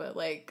do, but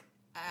like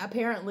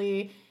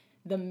apparently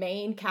the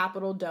main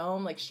Capitol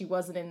dome, like she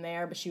wasn't in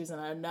there, but she was in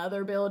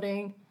another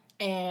building.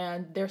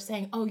 And they're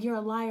saying, oh, you're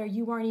a liar.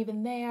 You weren't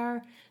even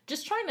there.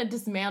 Just trying to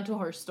dismantle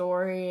her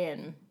story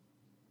and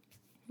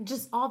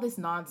just all this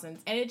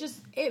nonsense. And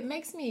it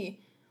makes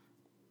me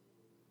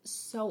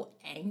so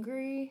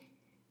angry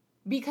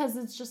because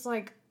it's just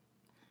like,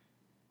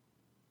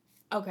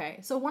 okay.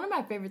 So one of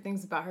my favorite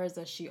things about her is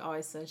that she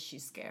always says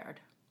she's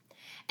scared.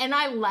 And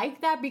I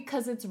like that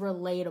because it's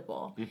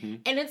relatable.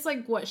 And it's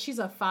like, she's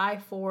a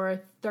 5'4",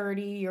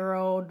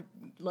 30-year-old,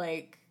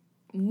 like,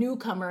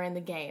 newcomer in the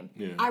game.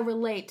 I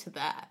relate to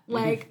that.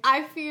 Like,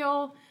 I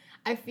feel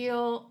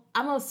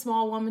I'm a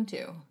small woman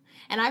too,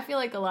 and I feel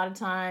like a lot of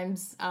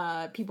times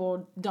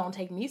people don't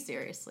take me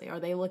seriously, or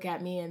they look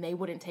at me and they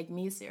wouldn't take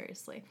me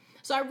seriously.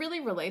 So I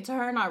really relate to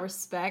her, and I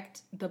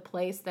respect the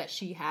place that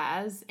she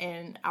has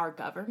in our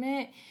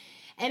government.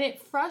 And it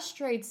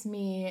frustrates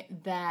me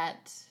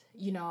that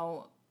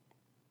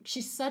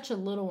she's such a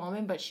little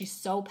woman, but she's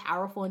so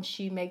powerful, and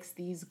she makes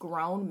these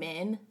grown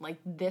men like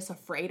this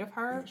afraid of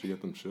her. Yeah, she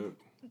got them shook.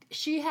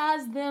 She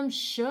has them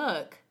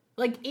shook.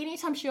 Like,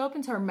 anytime she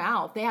opens her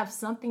mouth, they have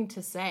something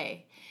to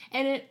say.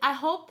 And I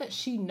hope that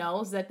she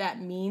knows that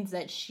means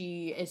that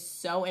she is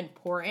so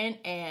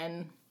important,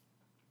 and,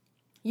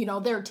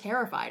 they're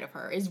terrified of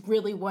her is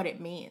really what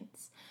it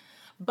means.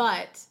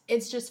 But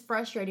it's just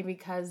frustrating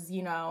because,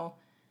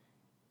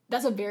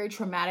 that's a very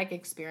traumatic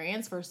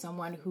experience for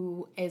someone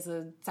who is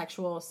a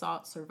sexual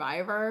assault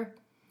survivor.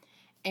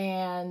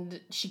 And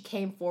she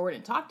came forward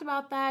and talked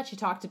about that. She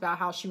talked about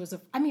how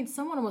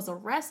someone was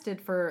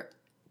arrested for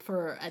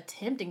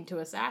attempting to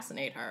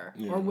assassinate her,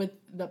 or with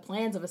the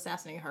plans of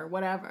assassinating her,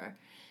 whatever.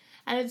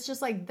 And it's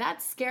just like,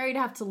 that's scary to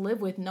have to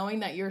live with, knowing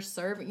that you're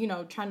serving,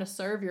 trying to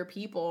serve your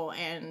people,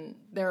 and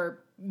there are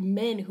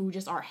men who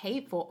just are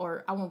hateful,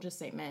 or I won't just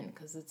say men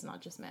because it's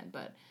not just men,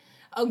 but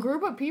a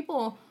group of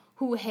people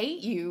who hate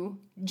you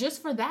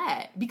just for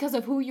that, because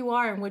of who you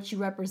are and what you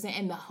represent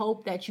and the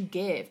hope that you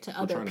give to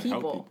other people. To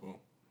help people.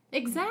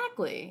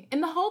 Exactly.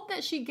 And the hope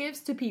that she gives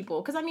to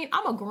people. Because, I mean,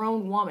 I'm a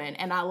grown woman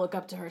and I look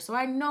up to her. So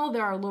I know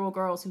there are little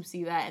girls who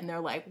see that and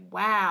they're like,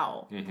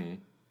 wow. Mm-hmm.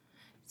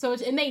 So,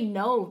 and they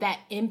know that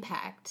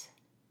impact.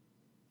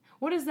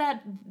 What is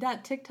that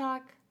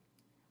TikTok?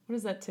 What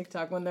is that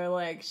TikTok when they're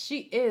like, she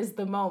is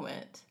the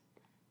moment?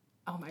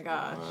 Oh my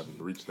gosh. I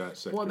haven't reached that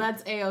sector. Well,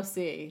 that's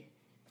AOC.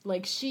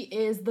 Like, she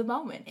is the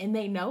moment. And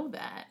they know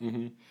that.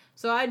 Mm-hmm.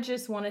 So I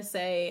just want to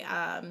say,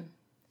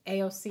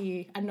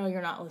 AOC, I know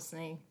you're not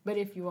listening, but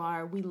if you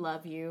are, we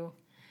love you.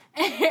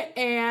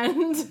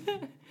 And,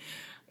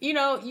 you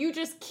know, you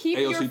just keep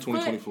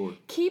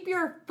keep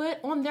your foot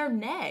on their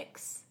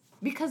necks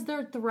because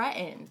they're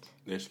threatened.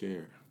 They're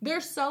scared. They're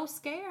so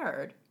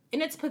scared.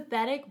 And it's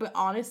pathetic, but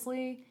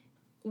honestly,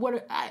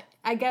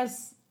 I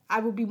guess I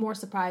would be more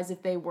surprised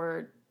if they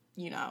were,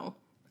 you know,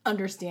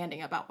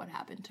 understanding about what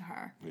happened to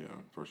her. Yeah,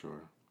 for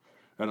sure.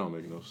 That don't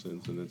make no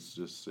sense. And it's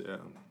just,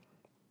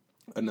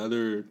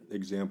 another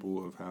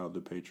example of how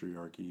the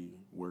patriarchy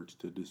works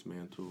to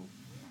dismantle,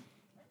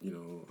 you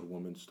know, a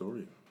woman's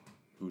story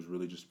who's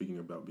really just speaking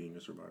about being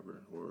a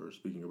survivor or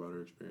speaking about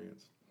her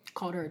experience.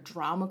 Called her a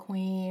drama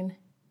queen.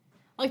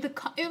 Like,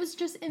 it was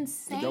just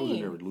insane. Like, that was in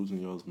there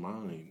losing y'all's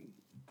mind.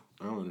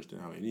 I don't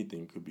understand how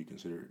anything could be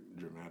considered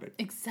dramatic.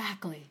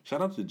 Exactly.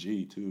 Shout out to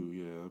G, too.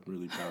 Yeah, I'm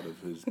really proud of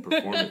his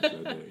performance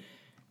that day.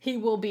 He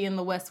will be in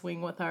the West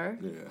Wing with her.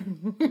 Yeah.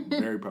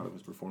 Very proud of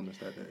his performance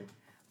that day.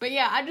 But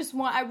yeah, I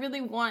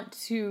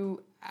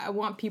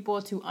want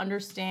people to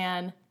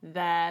understand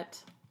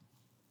that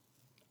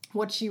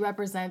what she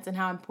represents and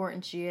how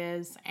important she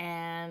is.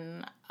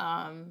 And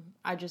I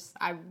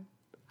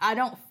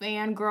don't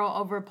fangirl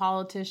over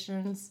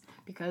politicians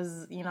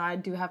because, you know, I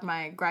do have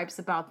my gripes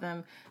about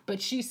them,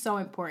 but she's so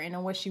important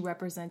and what she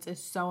represents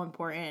is so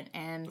important.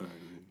 And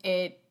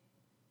it,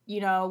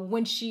 you know,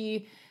 when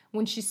she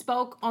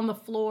spoke on the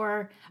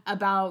floor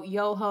about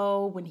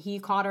Yoho, when he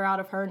called her out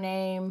of her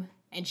name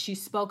and she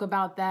spoke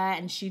about that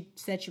and she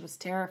said she was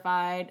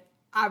terrified,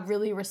 I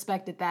really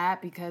respected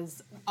that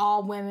because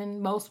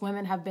most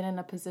women have been in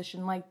a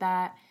position like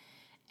that.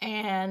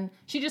 And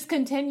she just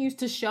continues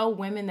to show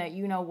women that,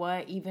 you know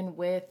what, even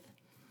with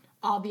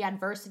all the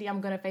adversity I'm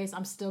going to face,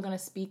 I'm still going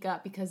to speak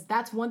up because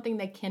that's one thing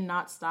they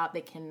cannot stop.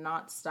 They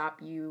cannot stop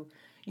you,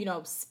 you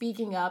know,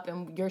 speaking up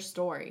and your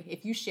story.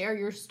 If you share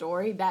your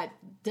story, that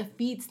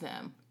defeats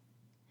them.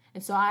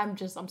 And so I'm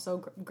so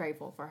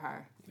grateful for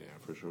her. Yeah,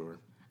 for sure.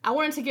 I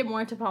wanted to get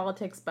more into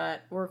politics,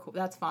 but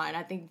that's fine.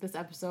 I think this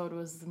episode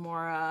was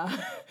more,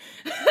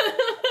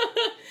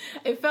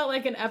 it felt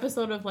like an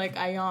episode of like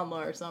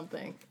Ayanla or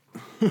something.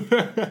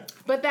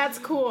 But that's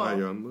cool.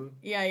 Ayanla?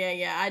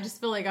 Yeah. I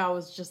just feel like I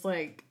was just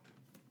like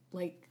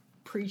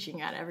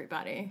preaching at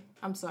everybody.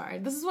 I'm sorry.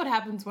 This is what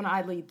happens when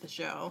I lead the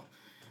show.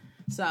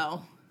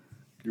 So.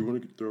 You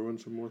want to throw in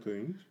some more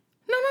things?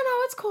 No.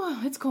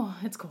 It's cool.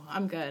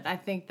 I'm good. I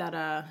think that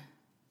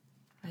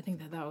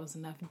that was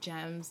enough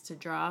gems to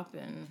drop.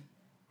 And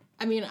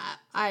I mean,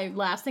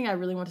 last thing I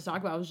really want to talk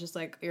about was just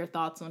like your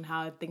thoughts on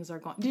how things are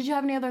going. Did you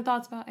have any other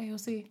thoughts about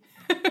AOC?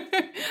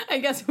 I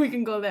guess we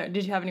can go there.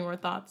 Did you have any more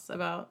thoughts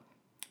about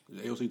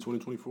AOC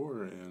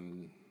 2024?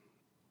 And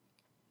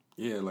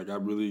yeah, like I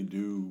really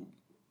do.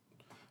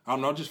 I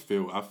don't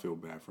know. I feel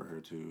bad for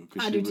her too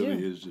because she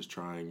really is just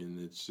trying, and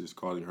it's just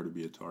causing her to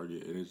be a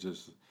target. And it's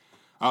just,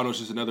 I don't know. It's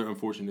just another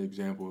unfortunate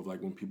example of like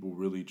when people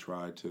really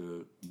try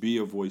to be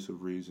a voice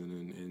of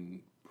reason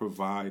and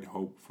provide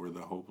hope for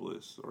the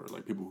hopeless, or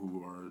like people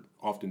who are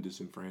often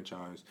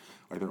disenfranchised,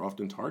 like they're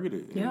often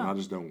targeted. And I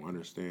just don't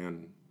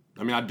understand.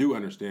 I mean, I do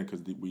understand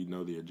because we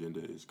know the agenda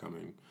is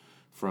coming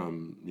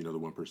from, you know, the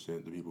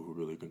 1%, the people who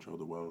really control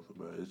the wealth.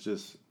 But it's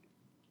just,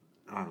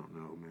 I don't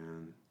know,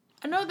 man.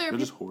 I know they're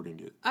just hoarding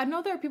it. I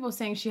know there are people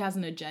saying she has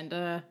an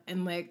agenda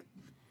and like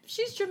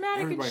she's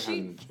dramatic. Everybody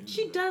and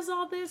she does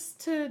all this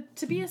to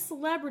be a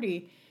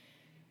celebrity.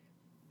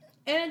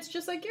 And it's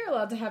just like, you're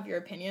allowed to have your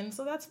opinion,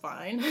 so that's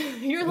fine.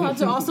 You're allowed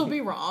to also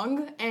be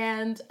wrong.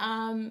 And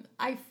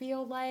I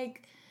feel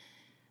like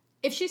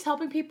if she's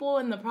helping people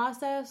in the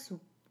process,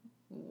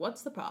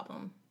 what's the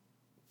problem?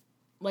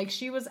 Like,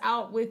 she was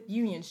out with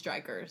union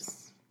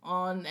strikers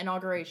on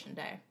Inauguration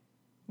Day,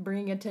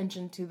 bringing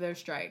attention to their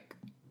strike.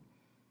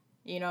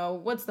 You know,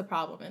 what's the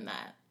problem in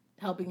that?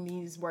 Helping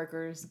these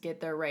workers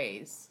get their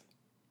raise.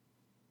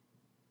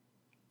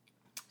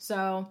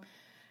 So,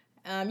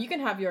 you can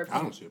have your opinion.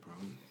 I don't see a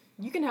problem.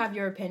 You can have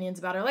your opinions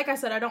about her. Like I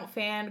said, I don't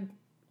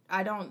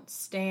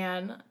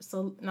stan,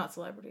 not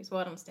celebrities.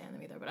 Well, I don't stan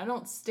them either, but I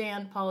don't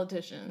stan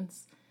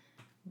politicians.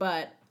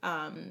 But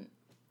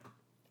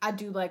I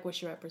do like what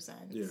she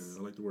represents. Yeah,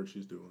 I like the work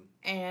she's doing.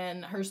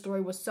 And her story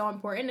was so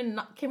important.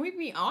 And can we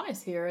be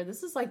honest here?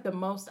 This is like the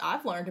most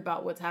I've learned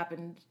about what's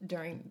happened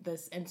during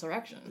this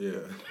insurrection.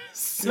 Yeah.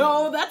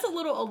 So that's a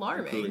little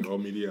alarming. Including all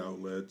media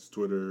outlets,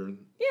 Twitter.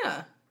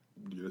 Yeah.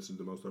 This is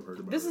the most I've heard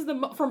about. This is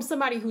from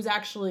somebody who's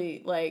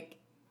actually like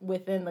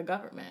within the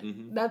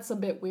government. That's a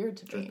bit weird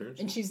to me.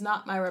 And she's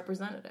not my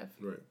representative.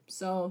 Right.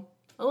 So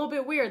a little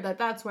bit weird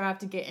that's where I have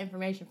to get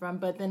information from.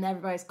 But then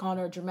everybody's calling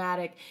her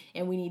dramatic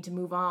and we need to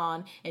move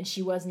on. And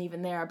she wasn't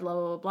even there, blah,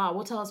 blah, blah, blah.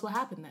 Well, tell us what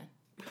happened then.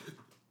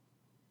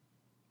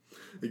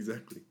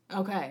 Exactly.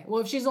 Okay.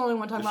 Well, if she's the only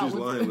one talking about... If she's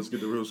lying, let's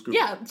get the real scoop.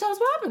 Yeah, tell us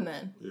what happened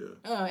then.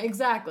 Yeah.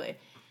 Exactly.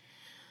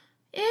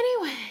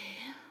 Anyway...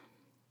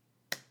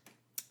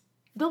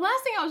 The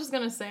last thing I was just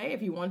going to say,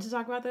 if you wanted to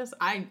talk about this,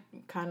 I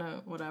kind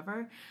of,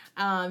 whatever.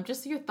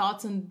 Just your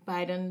thoughts on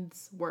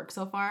Biden's work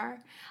so far.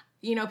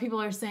 You know,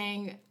 people are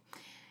saying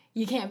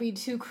you can't be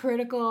too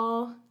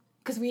critical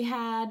because we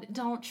had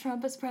Donald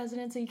Trump as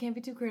president, so you can't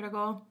be too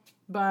critical.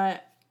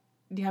 But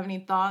do you have any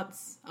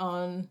thoughts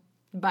on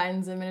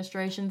Biden's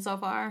administration so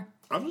far?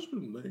 I've just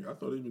been, I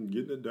thought he'd been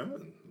getting it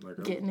done.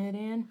 Getting it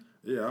in?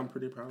 Yeah, I'm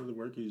pretty proud of the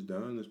work he's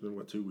done. It's been,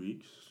 2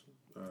 weeks?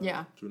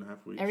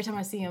 2.5 weeks. Every time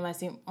I see him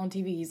on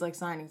TV, he's like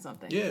signing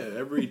something. Yeah,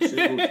 every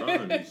single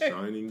time he's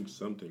signing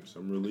something,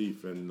 some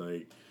relief, and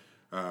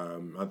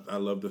I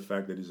love the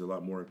fact that he's a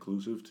lot more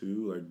inclusive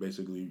too. Like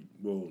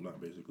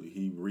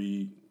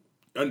he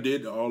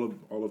undid all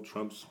of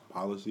Trump's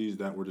policies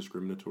that were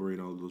discriminatory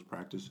and all of those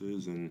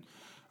practices, and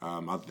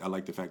I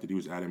like the fact that he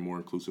was adding more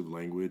inclusive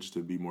language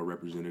to be more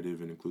representative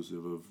and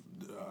inclusive of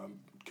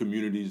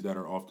communities that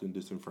are often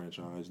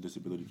disenfranchised,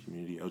 disability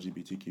community,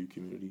 LGBTQ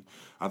community.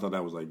 I thought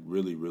that was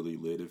really, really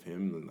lit of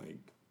him,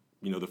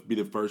 and be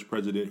the first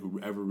president who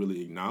ever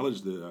really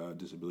acknowledged the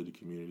disability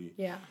community.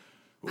 Yeah,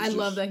 I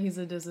love that he's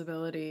a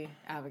disability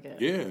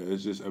advocate. Yeah,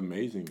 it's just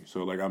amazing.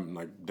 So I'm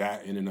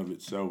that in and of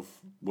itself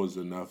was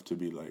enough to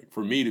be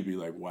for me to be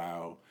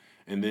wow.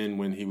 And then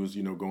when he was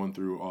going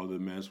through all the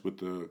mess with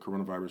the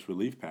coronavirus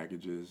relief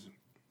packages.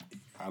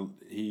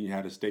 He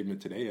had a statement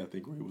today, I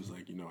think, where he was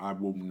I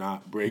will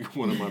not break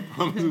one of my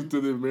promises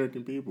to the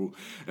American people.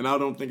 And I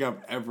don't think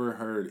I've ever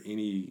heard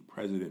any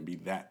president be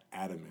that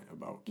adamant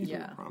about keeping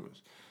a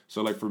promise.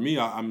 So, for me,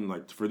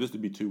 I'm for this to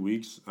be 2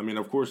 weeks, I mean,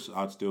 of course,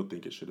 I'd still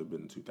think it should have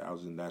been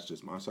 2000. That's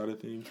just my side of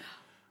things.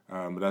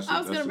 But I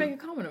was going to make a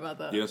comment about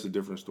that. Yeah, that's a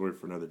different story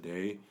for another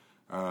day.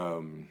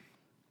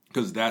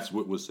 Because that's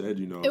what was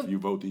said, if you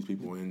vote these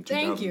people in,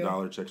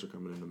 $2,000 checks are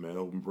coming in the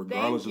mail,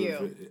 regardless of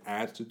if it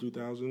adds to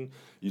 $2,000.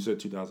 You said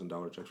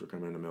 $2,000 checks were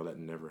coming in the mail. That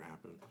never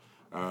happened,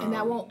 and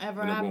that won't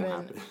ever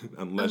happen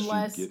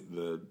unless you get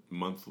the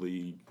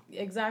monthly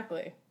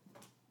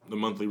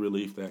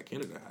relief that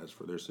Canada has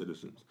for their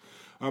citizens.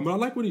 But I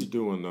like what he's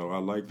doing, though. I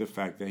like the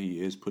fact that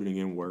he is putting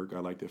in work. I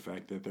like the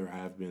fact that there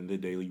have been the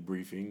daily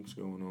briefings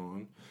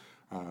going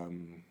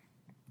on.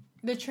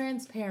 The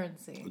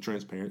transparency.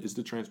 It's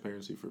the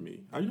transparency for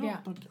me. I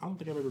don't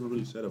think I've ever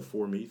really said a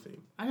for me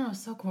thing. I know,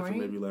 it's so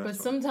corny. But time.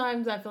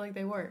 Sometimes I feel like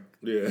they work.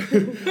 Yeah.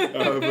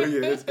 But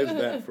yeah, it's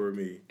that for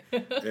me.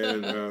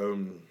 And I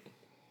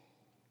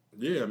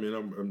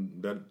mean,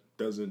 that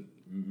doesn't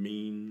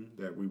mean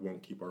that we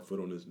won't keep our foot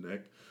on his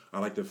neck. I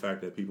like the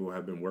fact that people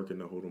have been working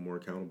to hold him more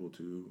accountable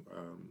to,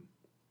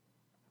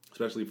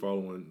 especially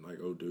following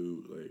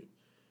dude,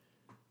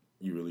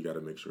 you really got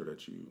to make sure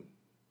that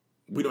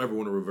we don't ever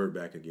want to revert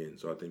back again.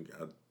 So I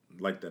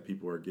like that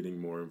people are getting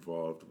more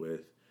involved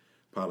with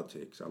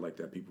politics. I like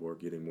that people are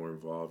getting more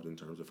involved in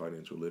terms of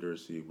financial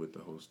literacy with the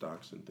whole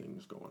stocks and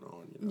things going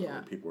on.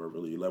 People are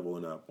really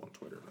leveling up on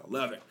Twitter. And I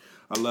love it.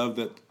 I love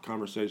that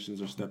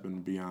conversations are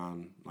stepping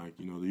beyond the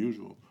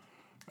usual.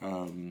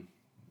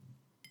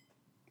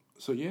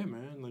 So yeah,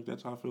 man,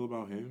 that's how I feel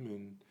about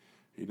him.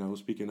 And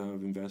speaking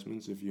of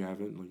investments, if you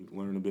haven't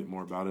learned a bit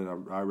more about it,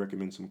 I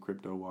recommend some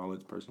crypto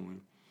wallets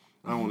personally.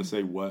 I don't want to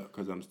say what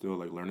because I'm still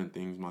learning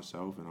things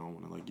myself, and I don't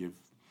want to give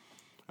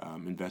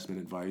investment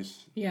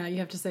advice. Yeah, you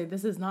have to say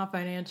this is not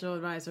financial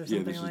advice or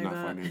something like that. Yeah, this is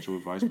not financial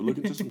advice, but look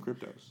into some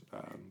cryptos.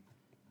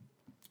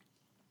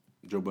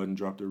 Joe Budden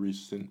dropped a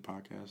recent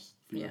podcast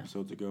a few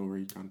episodes ago where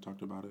he kind of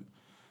talked about it.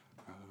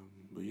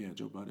 But yeah,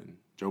 Joe Budden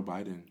Joe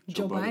Biden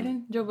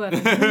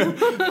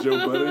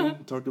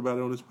talked about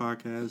it on his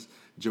podcast.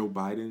 Joe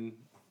Biden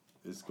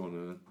is going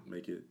to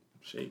make it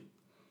shake.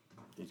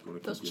 He's going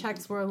to. Those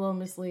checks were a little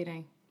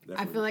misleading.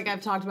 Definitely. I feel like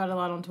I've talked about it a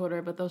lot on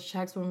Twitter, but those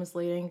checks were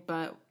misleading.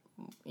 But,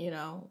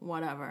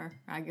 whatever.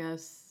 I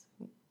guess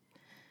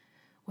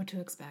what to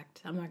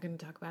expect. I'm not going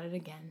to talk about it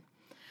again.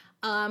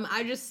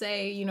 I just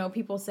say,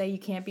 people say you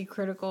can't be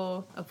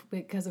critical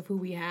because of who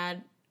we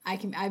had.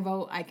 I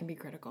vote, I can be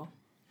critical.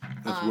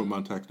 That's what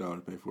my tax dollar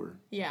pay for.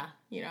 Yeah,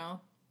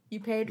 you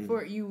paid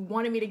for it. You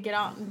wanted me to get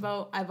out and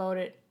vote. I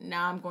voted.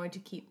 Now I'm going to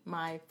keep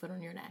my foot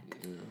on your neck.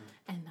 Yeah.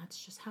 And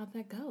that's just how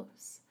that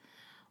goes.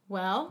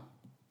 Well,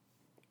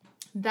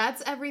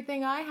 that's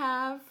everything I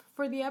have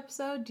for the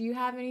episode. Do you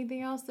have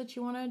anything else that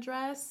you want to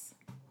address?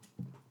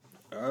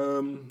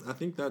 I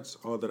think that's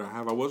all that I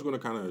have. I was going to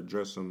kind of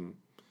address some,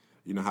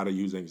 how to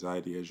use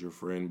anxiety as your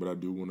friend, but I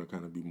do want to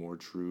kind of be more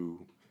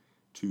true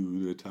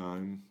to the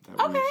time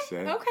that we've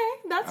set. Okay,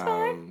 that's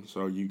fine.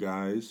 So you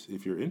guys,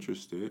 if you're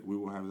interested, we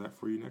will have that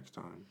for you next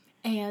time.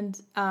 And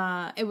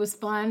it was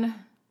fun.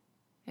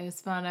 It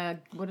was fun.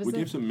 What is it? We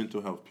gave some mental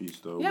health piece,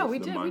 though. Yeah, with we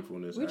did.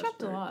 Mindfulness we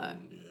dropped a lot.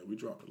 And, we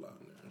dropped a lot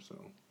in there. So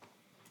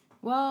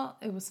Well,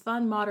 it was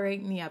fun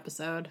moderating the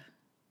episode.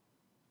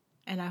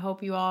 And I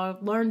hope you all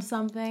learned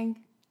something.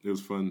 It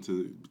was fun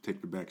to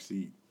take the back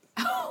seat.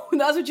 Oh,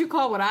 that's what you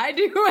call what I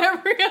do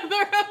every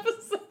other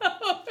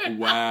episode.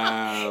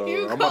 Wow.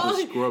 I'm about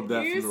to scrub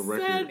that from the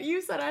record.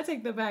 You said I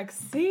take the back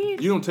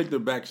seat. You don't take the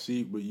back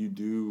seat, but you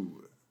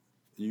do.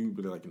 You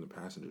be like in the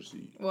passenger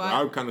seat. What?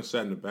 I kind of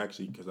sat in the back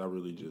seat because I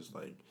really just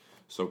like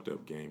soaked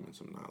up game and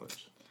some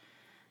knowledge.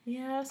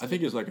 Yeah. I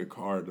think it's like a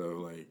car though,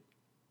 like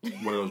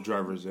one of those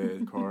driver's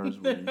ed cars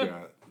where you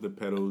got the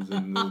pedals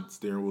and the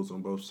steering wheels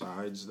on both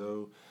sides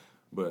though.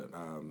 But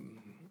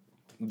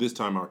this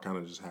time I kind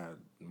of just had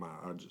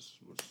I just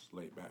was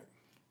laid back.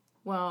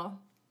 Well,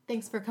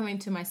 thanks for coming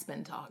to my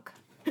spin talk.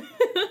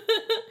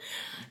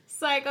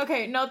 Psych.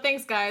 Okay, no,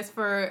 thanks guys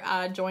for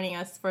joining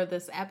us for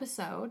this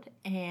episode.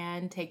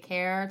 And take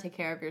care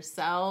of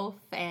yourself.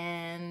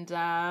 And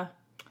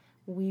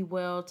we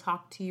will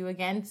talk to you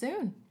again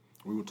soon.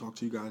 We will talk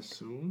to you guys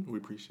soon. We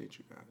appreciate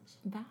you guys.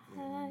 Bye.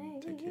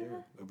 And take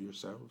care of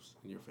yourselves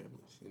and your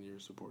families and your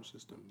support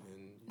system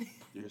and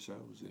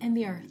yourselves and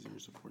the your families earth. and your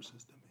support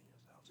system.